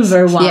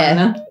silver one,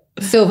 Yeah.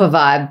 Silver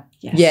vibe.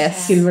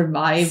 Yes. silver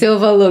vibe.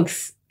 Silver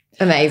looks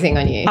amazing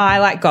on you. I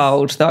like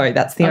gold though.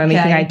 That's the only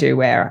Okay. thing I do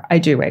wear. I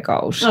do wear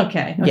gold.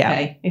 Okay,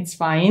 Yeah. it's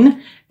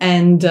fine.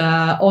 And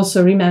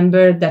also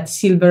remember that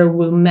silver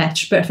will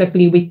match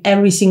perfectly with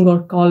every single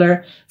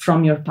color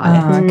from your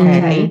palette.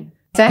 Okay.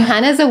 So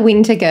Hannah's a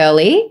winter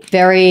girly,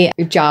 very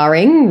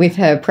jarring with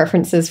her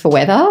preferences for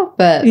weather,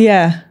 but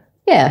Yeah.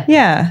 yeah.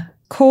 Yeah.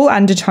 Cool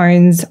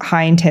undertones,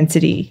 high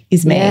intensity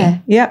is me. Yeah.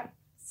 Yep.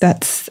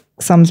 That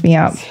sums me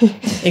up.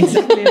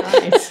 Exactly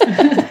right.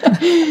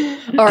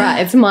 All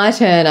right, it's my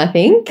turn, I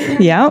think.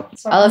 Yep.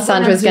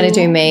 Alessandra's going to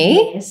do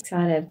me.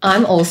 Excited.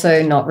 I'm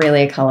also not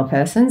really a colour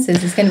person, so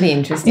this is going to be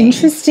interesting.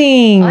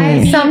 Interesting.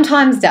 I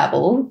sometimes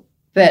dabble,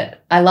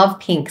 but I love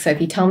pink. So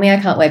if you tell me I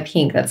can't wear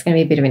pink, that's going to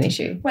be a bit of an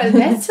issue. Well,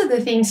 that's the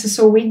thing.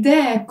 So with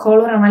the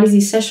color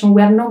analysis session,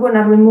 we are not going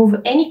to remove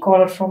any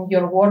color from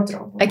your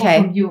wardrobe. or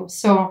Okay. From you.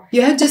 So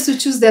you have just to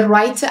choose the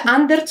right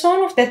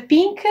undertone of that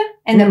pink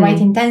and the right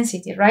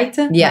intensity, right?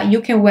 Yeah. But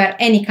you can wear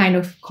any kind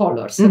of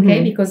colors,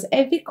 okay? Because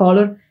every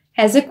color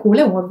has a cool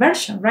and warm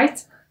version,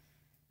 right?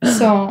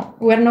 So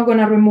we're not going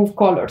to remove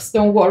colors.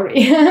 Don't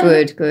worry.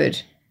 Good,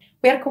 good.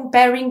 We are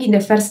comparing in the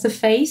first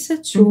phase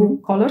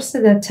two colors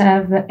that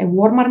have a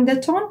warm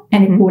undertone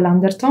and a cool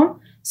undertone.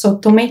 So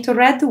tomato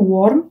red,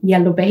 warm,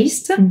 yellow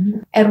based,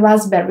 and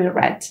raspberry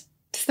red.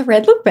 Does the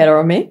red look better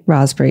on me?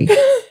 Raspberry.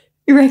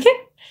 You reckon?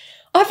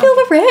 I feel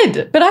the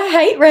red, but I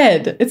hate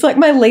red. It's like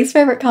my least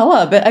favorite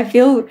colour, but I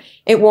feel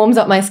it warms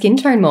up my skin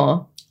tone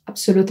more.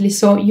 Absolutely.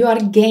 So you are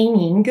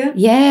gaining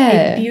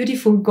Yeah. a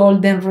beautiful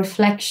golden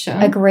reflection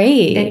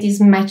Agree. that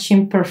is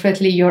matching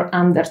perfectly your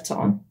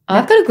undertone.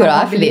 I've got a good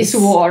eye for Probably this.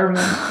 is warm.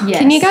 Yes.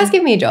 Can you guys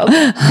give me a job?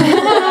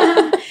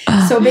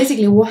 So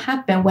basically what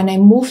happened when I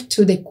moved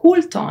to the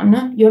cool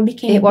tone, you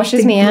became It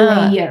washes me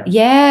out. grayer.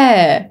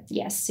 Yeah.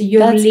 Yes, your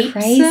That's lips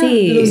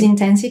crazy. lose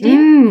intensity.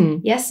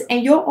 Mm. Yes,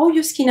 and all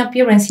your skin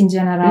appearance in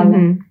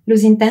general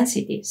lose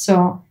intensity.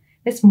 So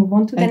let's move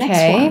on to the next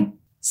Okay. one.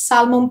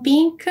 Salmon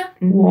pink,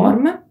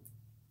 warm,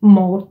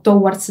 more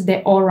towards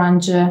the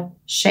orange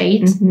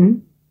shade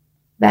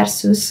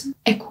versus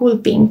a cool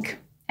pink.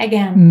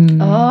 Again,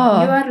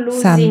 Oh. you are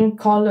losing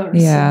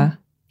colors. Yeah.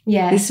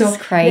 Yeah, This so is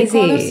crazy. the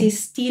colors is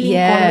stealing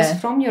Yeah.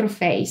 colors from your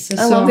face.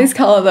 I love this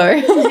colour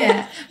though.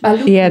 Yeah, but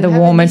look, Yeah, you the have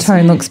warmer this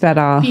tone looks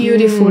better.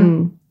 Beautiful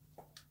Mm.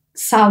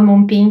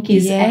 salmon pink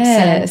is Yes.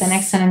 excellent, an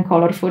excellent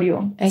color for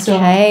you. So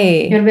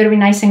Okay. you're very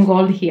nice and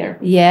gold here.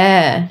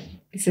 Yeah.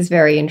 This is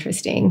very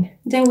interesting.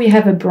 Then we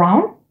have a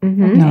brown.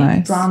 Mm-hmm.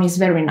 Nice. Brown is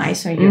very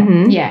nice on you.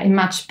 Mhm. Yeah, it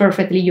matches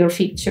perfectly your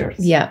features.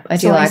 Yeah, I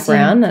do So I like see-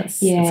 brown. That's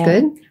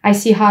good. I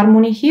see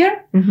harmony here.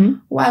 Mm-hmm.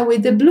 While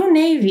with the blue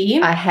navy,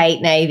 I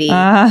hate navy.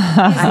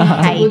 Ah. It's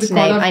I a good hate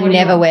navy. color I for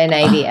never you. wear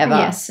navy ever.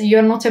 yes,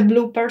 you're not a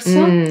blue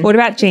person. Mm. What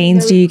about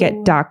jeans? Do you get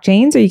dark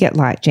jeans or you get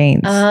light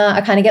jeans?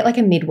 I kind of get like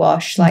a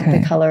mid-wash, like Okay.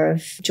 the color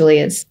of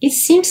Julia's. It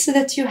seems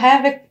that you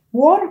have a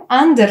warm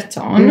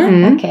undertone.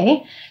 Mhm.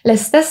 Okay,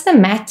 let's test the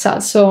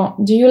metal. So,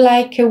 do you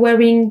like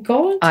wearing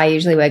gold? I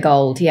usually wear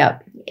gold.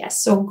 Yep.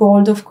 Yes, so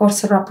gold, of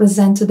course,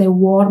 represents the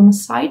warm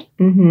side.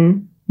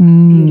 Mm.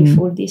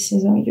 Beautiful, this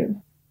is on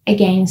you.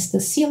 Against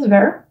the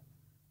silver,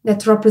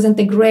 that represent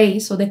the gray,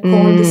 so the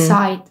cold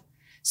side.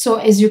 So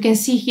as you can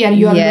see here,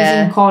 you are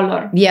losing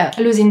color,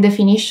 losing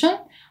definition.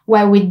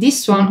 While with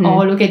this one,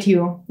 oh, look at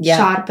you,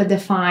 sharp,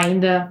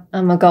 defined.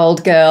 I'm a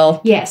gold girl.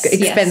 Yes,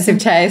 expensive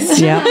taste.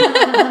 Yeah.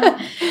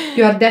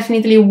 You are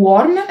definitely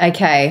warm.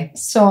 Okay.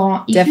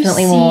 So if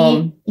Definitely you see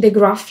warm. the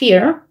graph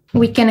here,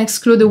 we can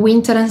exclude the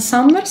winter and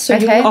summer. So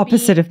you will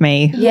Opposite of me.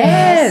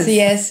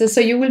 Yes. So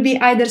you will be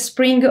either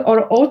spring or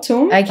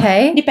autumn.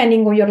 Okay.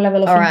 Depending on your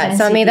level of All intensity. right.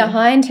 So I'm either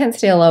high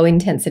intensity or low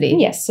intensity.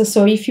 Yes.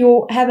 So if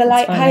you have a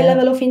Let's find high out.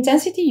 level of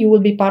intensity, you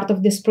will be part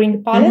of the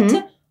spring palette.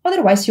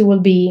 Otherwise, you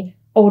will be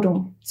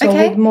autumn. So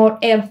with more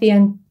earthy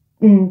and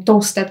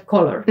toasted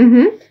color.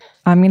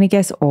 I'm going to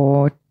guess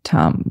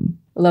autumn.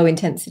 Low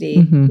intensity.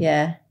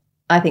 Yeah.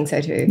 I think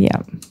so too. Yeah.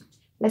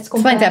 Let's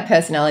Explains compare. our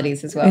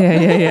personalities as well.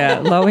 Yeah.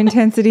 Low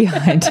intensity,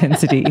 high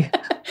intensity.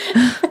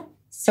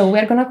 So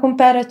we're going to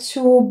compare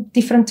two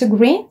different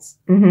greens.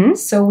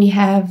 So we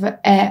have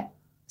a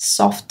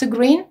soft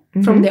green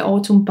from the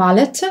autumn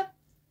palette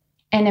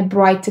and a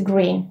bright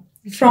green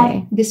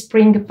from the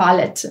spring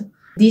palette.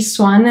 This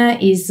one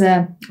is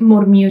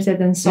more muted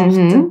and soft.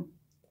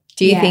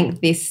 Do you think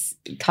this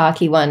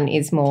khaki one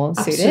is more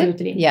suited?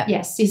 Absolutely. Yeah.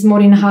 Yes, it's more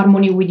in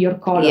harmony with your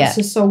colors. Yeah.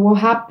 So what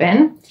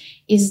happened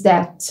is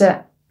that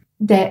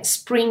the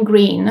spring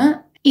green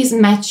is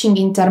matching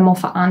in terms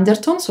of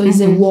undertone. So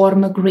it's a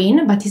warm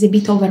green, but it's a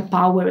bit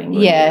overpowering.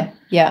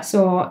 Yeah.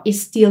 So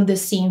it's still the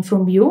scene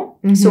from you.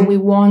 So we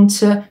want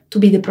to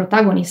be the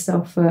protagonist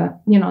of, the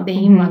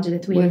image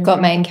that we We've got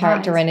main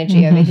character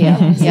energy over here.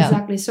 Yes, Yeah.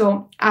 exactly.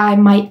 So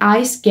my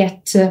eyes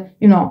get,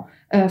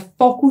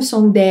 focus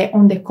on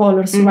the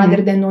colors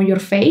rather than on your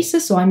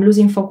face. So I'm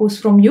losing focus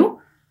from you.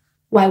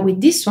 While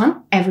with this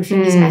one,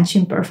 everything is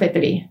matching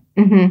perfectly.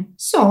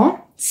 So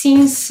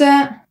since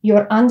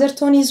your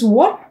undertone is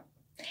warm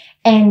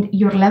and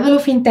your level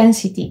of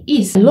intensity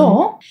is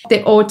low,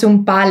 the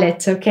autumn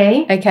palette,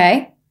 okay?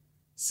 Okay.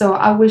 So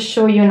I will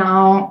show you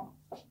now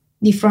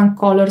different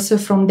colors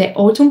from the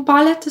autumn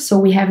palette. So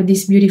we have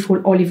this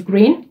beautiful olive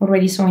green,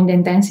 already showing the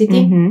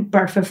intensity.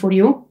 Perfect for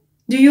you.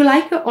 Do you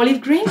like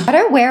olive green? I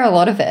don't wear a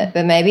lot of it,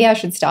 but maybe I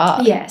should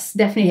start. Yes,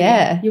 definitely.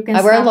 Yeah. You can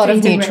I wear a start lot to of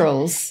integrate.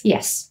 neutrals.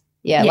 Yes.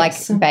 Yeah,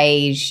 Yes. like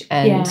beige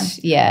and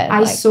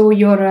I saw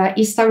your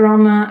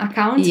Instagram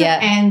account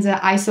and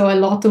I saw a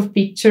lot of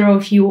picture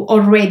of you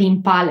already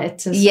in palette.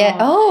 So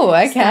Oh,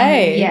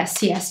 okay.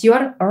 Yes.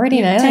 You're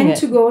Already nailing tend it.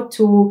 to go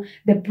to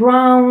the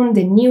brown,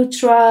 the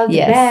neutral,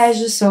 the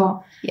beige,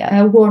 so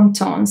warm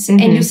tones.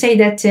 And you say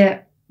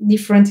that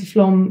differently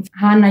from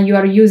Hannah, you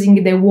are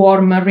using the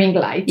warm ring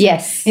light.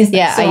 Yes.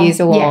 Instead. So, I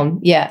use a warm.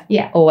 Yeah.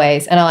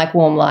 Always. And I like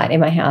warm light in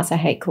my house. I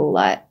hate cool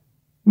light.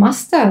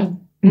 Mustard.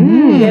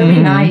 Very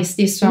nice.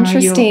 This one on you.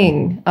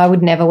 Interesting. I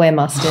would never wear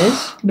mustard.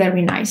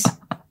 Very nice.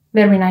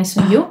 Very nice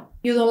on you.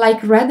 You don't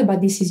like red, but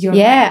this is your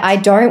Yeah, red. I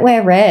don't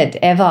wear red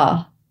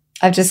ever.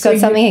 I've just got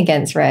something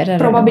against red. I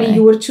don't know Probably why.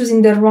 you were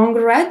choosing the wrong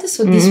red.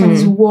 So this one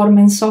is warm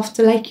and soft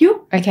like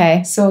you.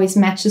 Okay. So it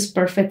matches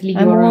perfectly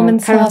I'm your warm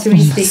and soft.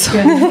 characteristic.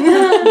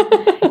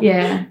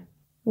 Yeah.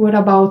 What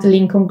about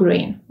Lincoln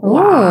green?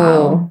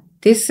 Wow.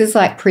 This is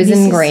like prison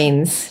This is-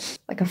 greens.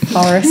 Like a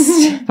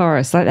forest.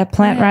 Forest, like that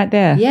plant right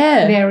there.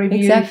 Yeah. Very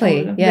beautiful.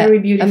 Exactly. Yeah. Very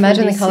beautiful.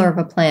 Imagine the This- color of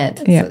a plant.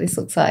 That's Yeah. what this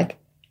looks like.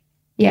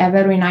 Yeah,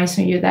 very nice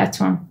on you, that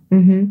one.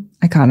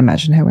 I can't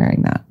imagine her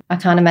wearing that. I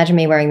can't imagine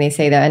me wearing this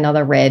either.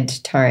 Another red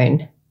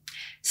tone.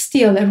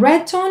 Still a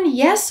red tone,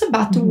 yes,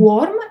 but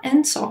warm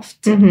and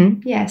soft.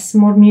 Mm-hmm. Yes,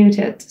 more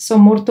muted. So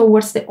more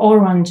towards the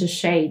orange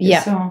shade.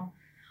 Yeah. So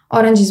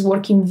orange is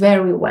working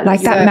very well.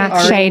 Like that So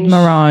matte shade orange.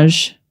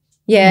 Mirage.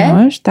 Yeah.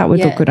 Mirage, that would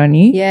Yeah. look good on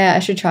you. Yeah, I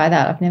should try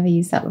that. I've never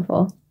used that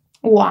before.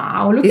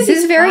 Wow, look This at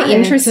is very palette.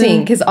 interesting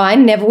because I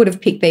never would have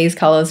picked these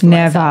colors for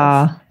Never.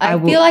 myself. I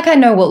feel like I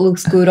know what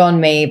looks good on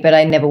me, but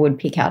I never would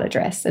pick out a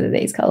dress that are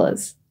these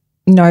colors.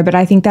 No, but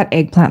I think that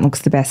eggplant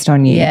looks the best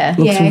on you. Yeah.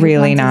 Looks Yeah,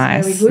 really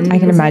eggplant is nice. very good I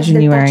can because imagine it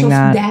has you the wearing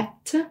touch that.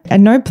 of depth.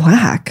 And no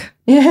black.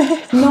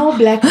 No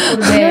black for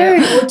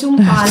the autumn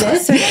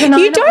palette. So can I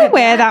You not don't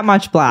wear that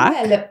much black.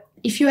 Well,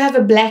 if you have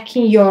a black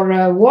in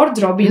your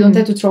wardrobe, you don't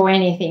have to throw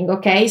anything,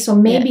 okay? So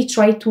maybe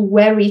try to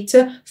wear it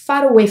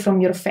far away from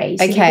your face.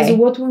 Okay. Because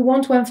what we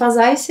want to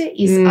emphasize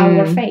is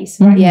our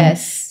face, right? Yes.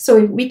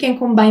 So we can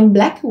combine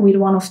black with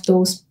one of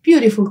those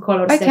beautiful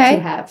colors that Okay. you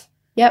have.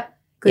 Yep.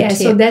 Good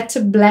So tip.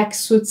 that black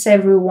suits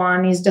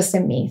everyone is just a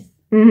myth.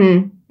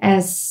 Mm-hmm.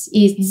 As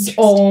its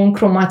own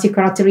chromatic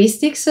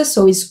characteristics.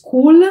 So it's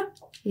cool,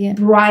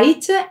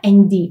 bright,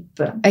 and deep.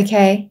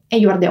 Okay.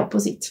 And you are the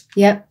opposite.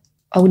 Yep.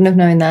 I wouldn't have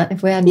known that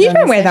if we hadn't You done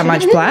don't this wear that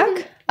session. much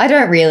black. I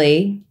don't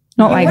really.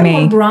 Not You like wear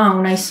more me.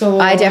 brown, I saw.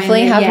 I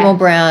definitely and, have yeah. more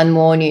brown,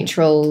 more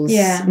neutrals,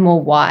 Yeah. more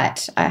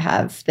white I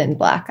have than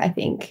black, I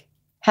think.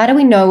 How do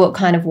we know what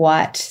kind of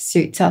white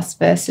suits us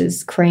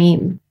versus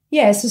cream?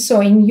 Yes,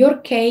 so in your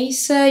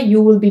case,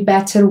 you will be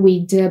better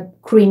with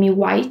creamy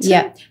white.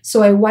 Yeah.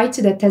 So a white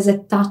that has a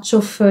touch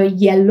of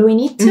yellow in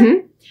it.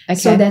 Mhm.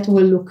 So that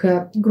will look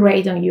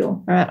great on you.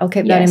 All right, I'll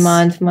keep that in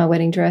mind for my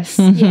wedding dress.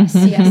 Yes,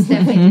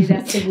 definitely.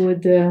 That's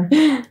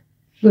a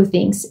good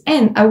things.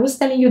 And I was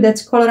telling you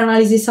that color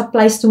analysis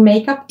applies to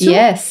makeup too.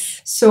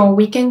 Yes. So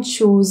we can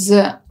choose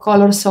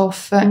colors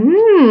of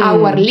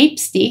our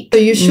lipstick. So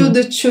you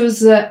should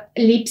choose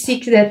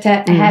lipstick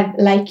that have,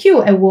 like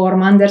you, a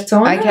warm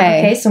undertone.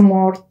 Okay, so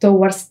more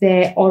towards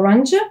the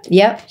orange.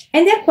 Yep.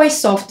 And they're quite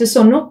soft,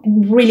 so not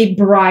really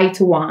bright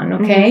one,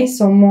 okay?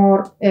 So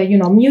more,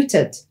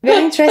 muted.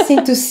 Very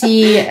interesting to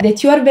see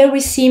that you are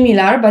very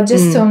similar, but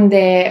just on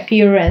the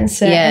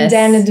appearance. And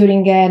then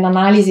during an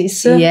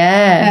analysis,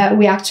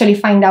 we actually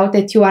find out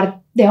that you are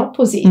the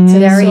opposite.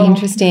 Very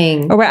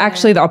interesting. Or we're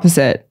actually the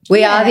opposite.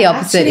 We are the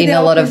opposite in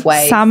a lot of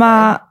ways.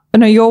 Summer.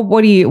 No,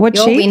 what's You're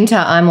she? winter,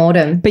 I'm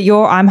autumn. But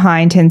I'm high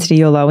intensity,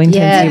 you're low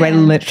intensity. We're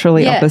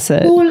literally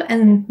opposite. Cool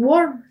and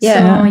warm.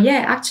 Yeah. So,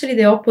 actually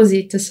the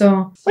opposite.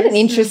 So what an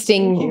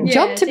interesting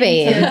job to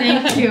be in.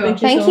 Thank you.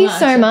 Thank you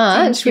so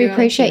much. We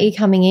appreciate you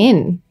coming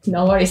in.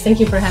 No worries. Thank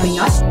you for having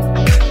us.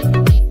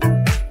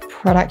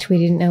 Product we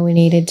didn't know we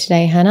needed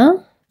today,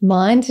 Hannah.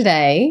 Mine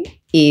today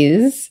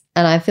is,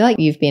 and I feel like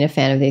you've been a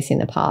fan of this in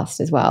the past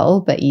as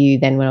well, but you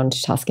then went on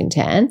to Tuscan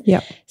Tan.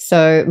 Yep.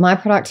 So my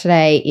product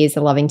today is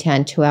the Loving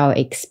Tan 2-Hour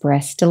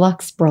Express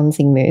Deluxe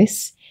Bronzing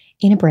Mousse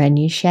in a brand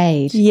new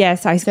shade.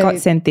 Yes, I got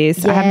sent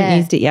this. I haven't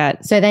used it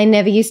yet. So they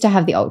never used to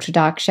have the ultra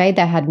dark shade.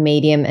 They had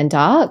medium and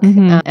dark.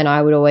 And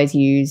I would always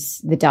use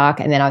the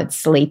dark and then I would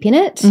sleep in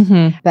it.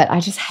 But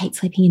I just hate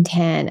sleeping in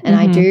tan. And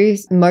I do,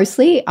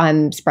 mostly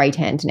I'm spray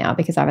tanned now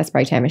because I have a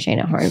spray tan machine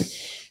at home.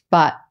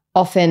 But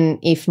often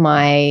if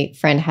my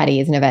friend Hattie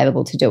isn't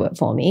available to do it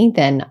for me,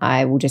 then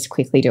I will just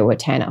quickly do a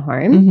tan at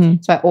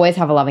home. So I always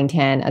have a Loving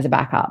Tan as a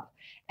backup.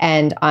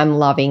 And I'm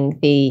loving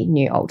the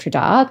new Ultra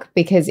Dark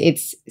because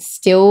it's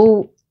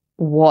still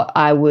what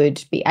I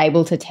would be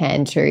able to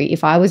tan to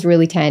if I was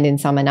really tanned in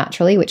summer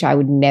naturally, which I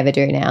would never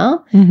do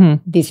now.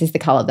 This is the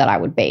color that I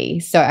would be.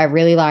 So I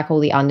really like all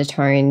the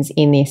undertones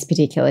in this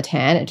particular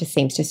tan. It just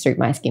seems to suit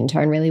my skin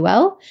tone really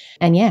well.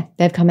 And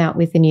they've come out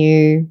with a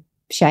new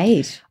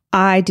shade.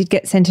 I did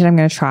get sent it. I'm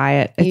going to try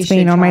it. It's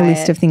been on my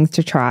list of things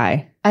to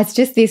try. It's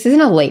just, this is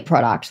an elite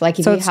product. Like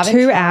if so you it's haven't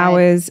 2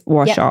 hours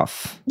wash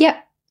off. Yep.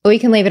 Or you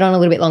can leave it on a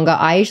little bit longer.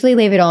 I usually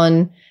leave it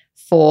on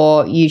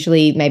for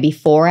usually maybe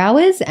 4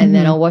 hours and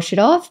then I'll wash it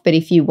off. But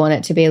if you want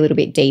it to be a little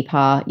bit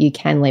deeper, you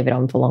can leave it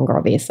on for longer,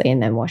 obviously,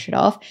 and then wash it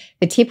off.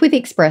 The tip with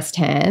Express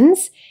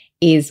Tans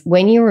is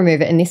when you remove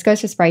it, and this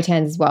goes for spray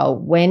tans as well,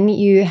 when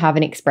you have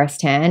an Express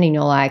Tan and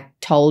you're like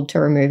told to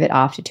remove it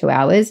after 2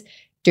 hours,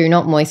 do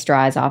not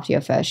moisturize after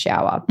your first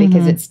shower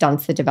because it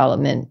stunts the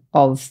development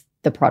of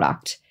the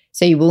product.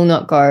 So you will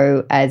not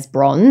go as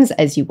bronze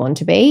as you want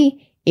to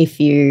be if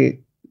you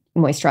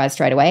moisturize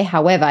straight away.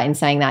 However, in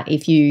saying that,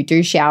 if you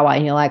do shower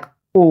and you're like,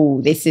 oh,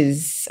 this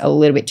is a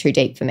little bit too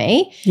deep for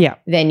me,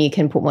 then you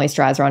can put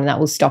moisturizer on and that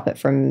will stop it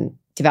from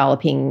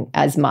developing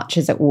as much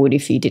as it would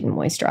if you didn't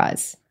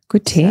moisturize.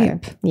 Good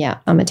tip. So,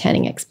 I'm a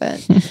tanning expert.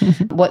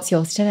 What's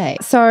yours today?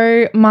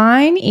 So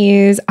mine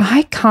is,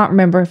 I can't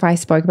remember if I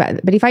spoke about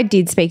it, but if I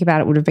did speak about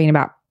it, it would have been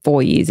about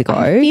 4 years ago.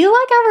 I feel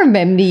like I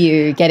remember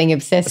you getting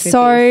obsessed with this.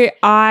 So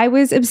I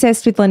was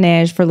obsessed with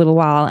Laneige for a little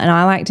while and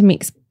I like to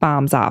mix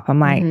balms up. I'm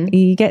like,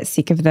 you get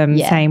sick of them,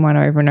 same one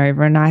over and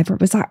over. And I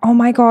was like, oh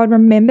my God,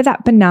 remember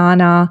that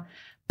banana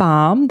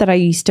balm that I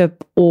used to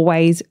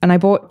always, and I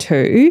bought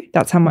 2.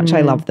 That's how much I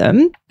love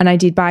them. And I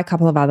did buy a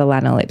couple of other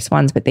Lanolips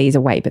ones, but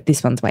but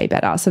this one's way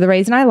better. So the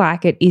reason I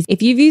like it is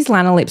if you've used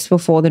Lanolips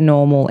before the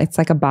normal, it's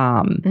like a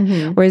balm.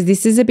 Whereas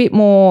this is a bit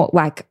more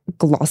like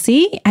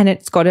glossy and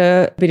it's got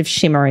a bit of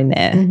shimmer in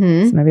there.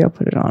 So maybe I'll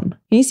put it on.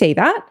 Can you see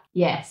that?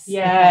 Yes.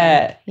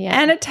 Yeah.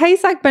 And it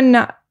tastes like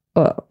banana.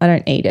 Well, I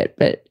don't eat it,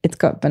 but it's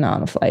got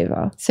banana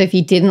flavor. So if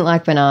you didn't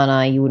like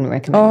banana, you wouldn't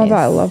recommend this? Oh,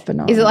 I love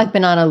banana. Is it like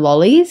banana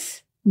lollies?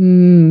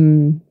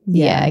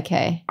 Yeah,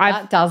 okay.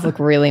 That does look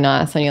really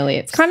nice on your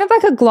lips. It's kind of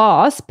like a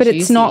gloss, but Juicy.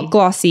 it's not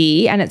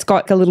glossy and it's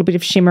got a little bit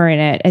of shimmer in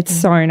it. It's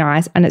so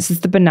nice and it's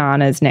just the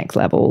bananas next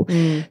level.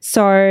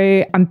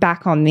 So I'm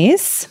back on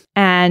this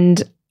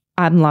and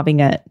I'm loving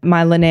it.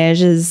 My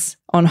Laneige is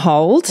on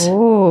hold.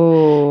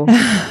 Oh.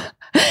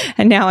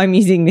 And now I'm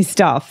using this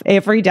stuff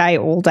every day,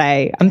 all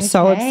day. I'm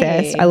so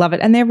obsessed. I love it.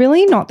 And they're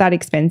really not that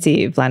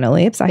expensive,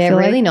 Lanolips. They're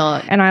really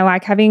not. And I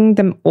like having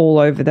them all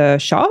over the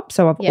shop.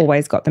 So I've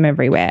always got them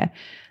everywhere.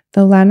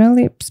 The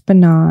Lanolips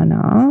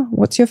banana.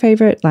 What's your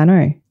favorite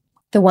Lano?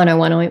 The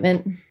 101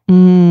 ointment.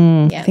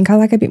 I think I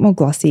like a bit more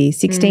glossy.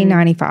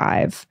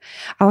 $16.95.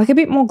 I like a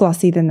bit more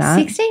glossy than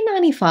that.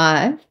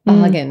 $16.95.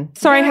 Bargain.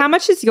 Sorry, how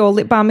much is your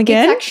lip balm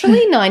again? It's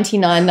actually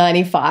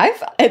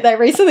 $99.95. They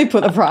recently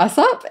put the price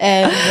up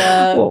and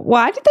well,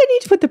 why did they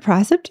need to put the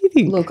price up, do you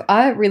think? Look,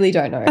 I really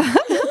don't know.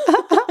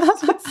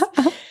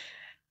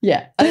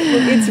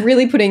 It's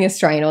really putting a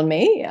strain on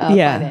me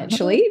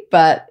financially,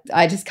 but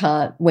I just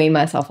can't wean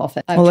myself off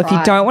it. If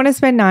you don't want to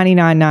spend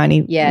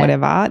 $99.90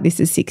 whatever,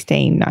 this is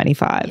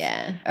 $16.95.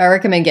 Yeah. I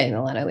recommend getting the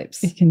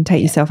Lanolips. You can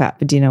take yourself out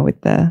for dinner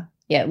with the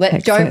Yeah,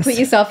 don't put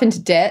yourself into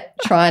debt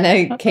trying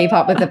to keep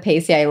up with the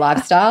PCA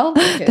lifestyle.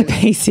 The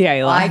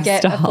PCA lifestyle. I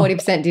get a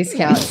 40%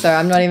 discount, so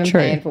I'm not even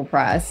paying full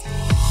price.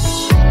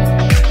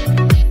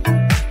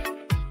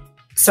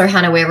 So,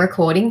 Hannah, we're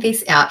recording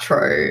this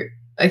outro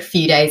a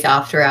few days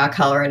after our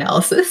colour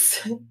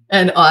analysis,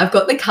 and I've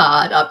got the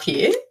card up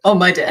here on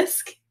my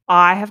desk.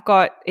 I have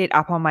got it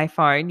up on my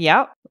phone.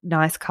 Yep.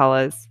 Nice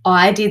colours.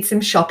 I did some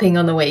shopping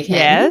on the weekend.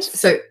 Yes.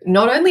 So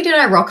not only did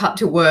I rock up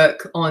to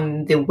work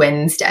on the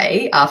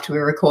Wednesday after we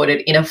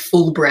recorded in a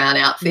full brown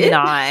outfit.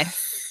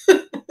 Nice.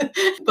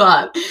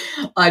 But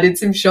I did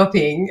some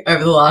shopping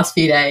over the last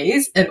few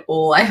days, and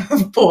all I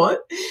have bought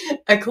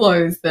are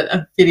clothes that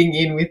are fitting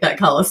in with that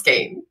colour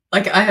scheme.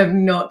 Like, I have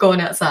not gone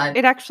outside.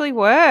 It actually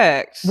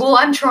worked. Well,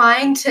 I'm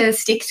trying to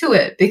stick to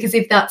it because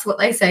if that's what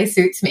they say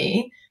suits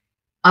me,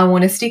 I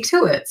want to stick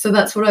to it. So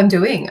that's what I'm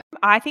doing.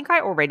 I think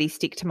I already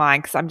stick to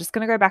mine because I'm just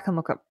going to go back and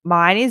look at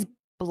mine is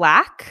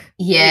black.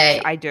 Yeah.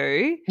 Which I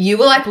do. You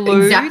were like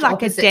blue, exact like a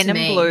opposite denim to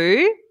me.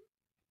 blue.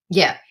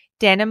 Yeah.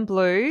 Denim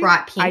blue.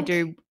 Bright pink. I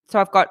do. So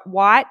I've got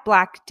white,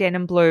 black,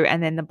 denim blue,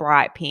 and then the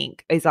bright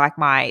pink is like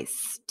my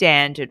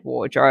standard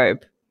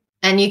wardrobe.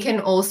 And you can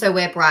also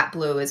wear bright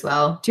blue as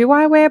well. Do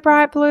I wear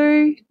bright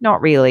blue?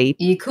 Not really.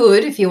 You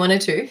could if you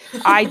wanted to.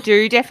 I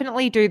do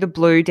definitely do the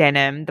blue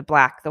denim, the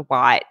black, the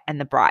white, and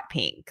the bright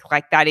pink.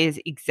 Like, that is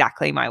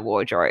exactly my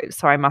wardrobe.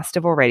 So I must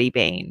have already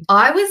been.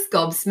 I was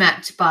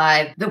gobsmacked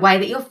by the way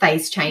that your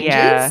face changes.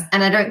 Yeah.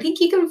 And I don't think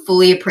you can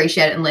fully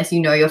appreciate it unless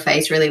you know your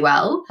face really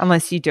well.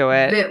 Unless you do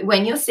it. But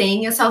when you're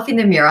seeing yourself in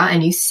the mirror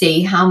and you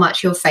see how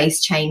much your face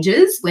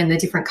changes when the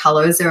different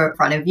colours are in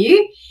front of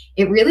you,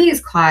 it really is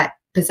quite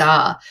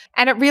bizarre.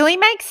 And it really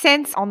makes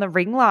sense on the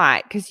ring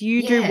light because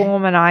you do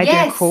warm and I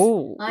do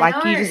cool.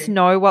 You just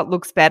know what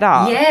looks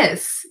better.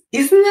 Yes.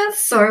 Isn't that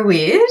so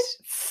weird?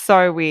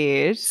 So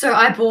weird. So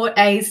I bought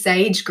a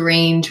sage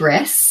green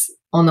dress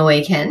on the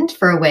weekend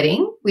for a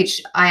wedding, which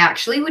I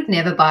actually would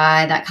never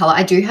buy that colour.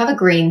 I do have a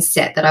green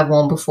set that I've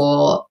worn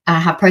before. I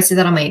have posted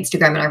that on my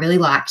Instagram and I really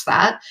liked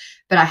that.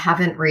 But I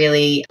haven't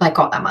really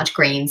got that much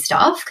green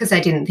stuff because I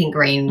didn't think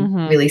green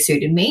really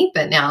suited me.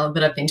 But now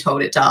that I've been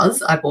told it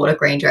does, I bought a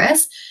green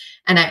dress.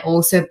 And I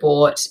also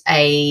bought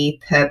a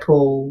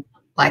purple,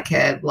 like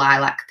a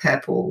lilac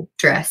purple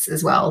dress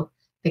as well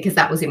because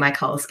that was in my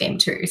colour scheme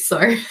too.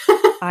 So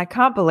I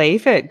can't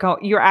believe it.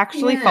 You're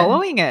actually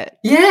following it.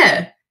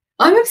 Yeah.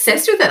 I'm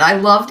obsessed with it. I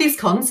love this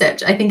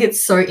concept. I think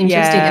it's so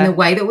interesting. And the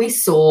way that we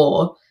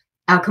saw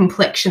our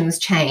complexions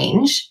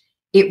change,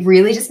 it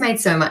really just made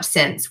so much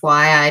sense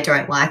why I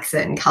don't like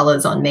certain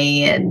colours on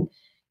me. And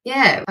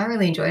yeah, I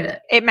really enjoyed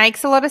it. It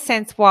makes a lot of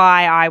sense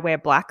why I wear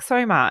black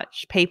so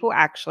much. People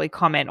actually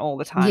comment all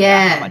the time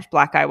about how much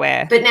black I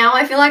wear. But now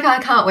I feel like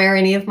I can't wear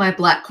any of my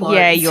black clothes.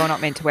 Yeah, you're not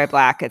meant to wear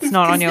black. It's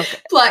not on your...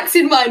 Black's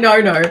in my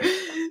no-no.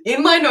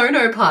 In my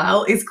no-no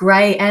pile is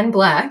grey and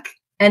black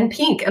and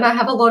pink. And I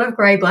have a lot of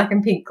grey, black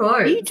and pink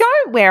clothes. You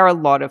don't wear a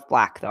lot of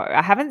black though.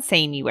 I haven't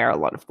seen you wear a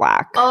lot of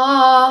black.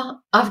 Oh,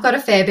 I've got a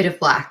fair bit of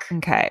black.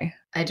 Okay.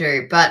 I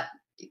do, but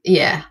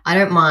yeah, I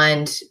don't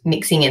mind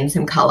mixing in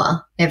some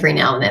colour every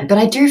now and then. But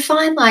I do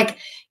find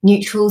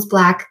neutrals,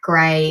 black,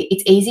 grey,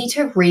 it's easy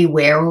to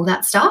re-wear all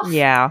that stuff.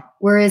 Yeah.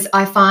 Whereas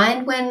I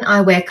find when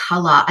I wear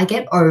colour, I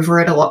get over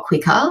it a lot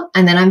quicker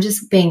and then I'm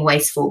just being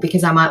wasteful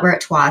because I might wear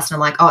it twice and I'm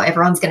like, oh,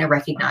 everyone's going to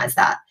recognise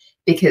that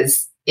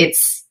because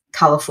it's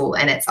colourful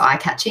and it's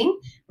eye-catching.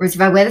 Whereas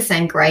if I wear the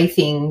same grey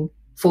thing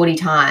 40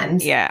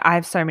 times. Yeah, I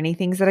have so many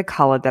things that are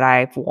coloured that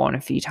I've worn a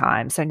few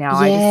times. So now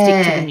I just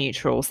stick to the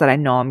neutrals that I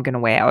know I'm going to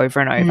wear over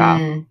and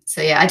over.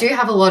 So yeah, I do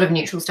have a lot of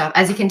neutral stuff.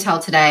 As you can tell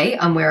today,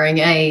 I'm wearing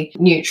a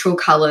neutral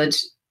coloured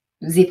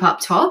zip-up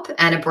top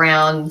and a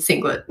brown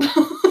singlet.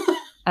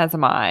 As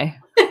am I.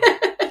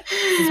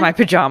 This is my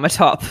pyjama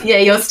top. Yeah,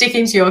 you're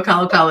sticking to your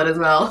colour palette as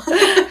well.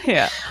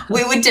 Yeah.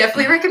 We would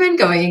definitely recommend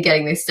going and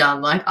getting this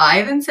done.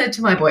 I even said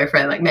to my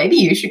boyfriend, maybe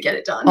you should get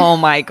it done. Oh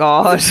my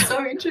God. It's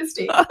so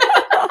interesting. All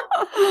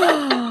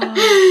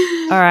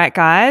right,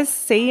 guys.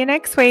 See you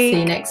next week. See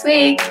you next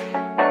week.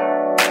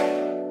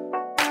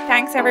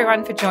 Thanks,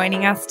 everyone, for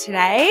joining us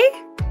today.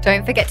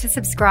 Don't forget to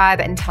subscribe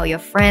and tell your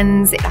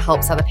friends. It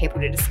helps other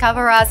people to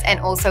discover us. And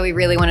also, we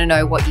really want to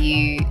know what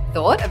you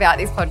thought about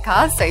this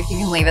podcast. So if you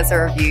can leave us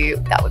a review,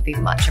 that would be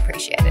much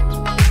appreciated.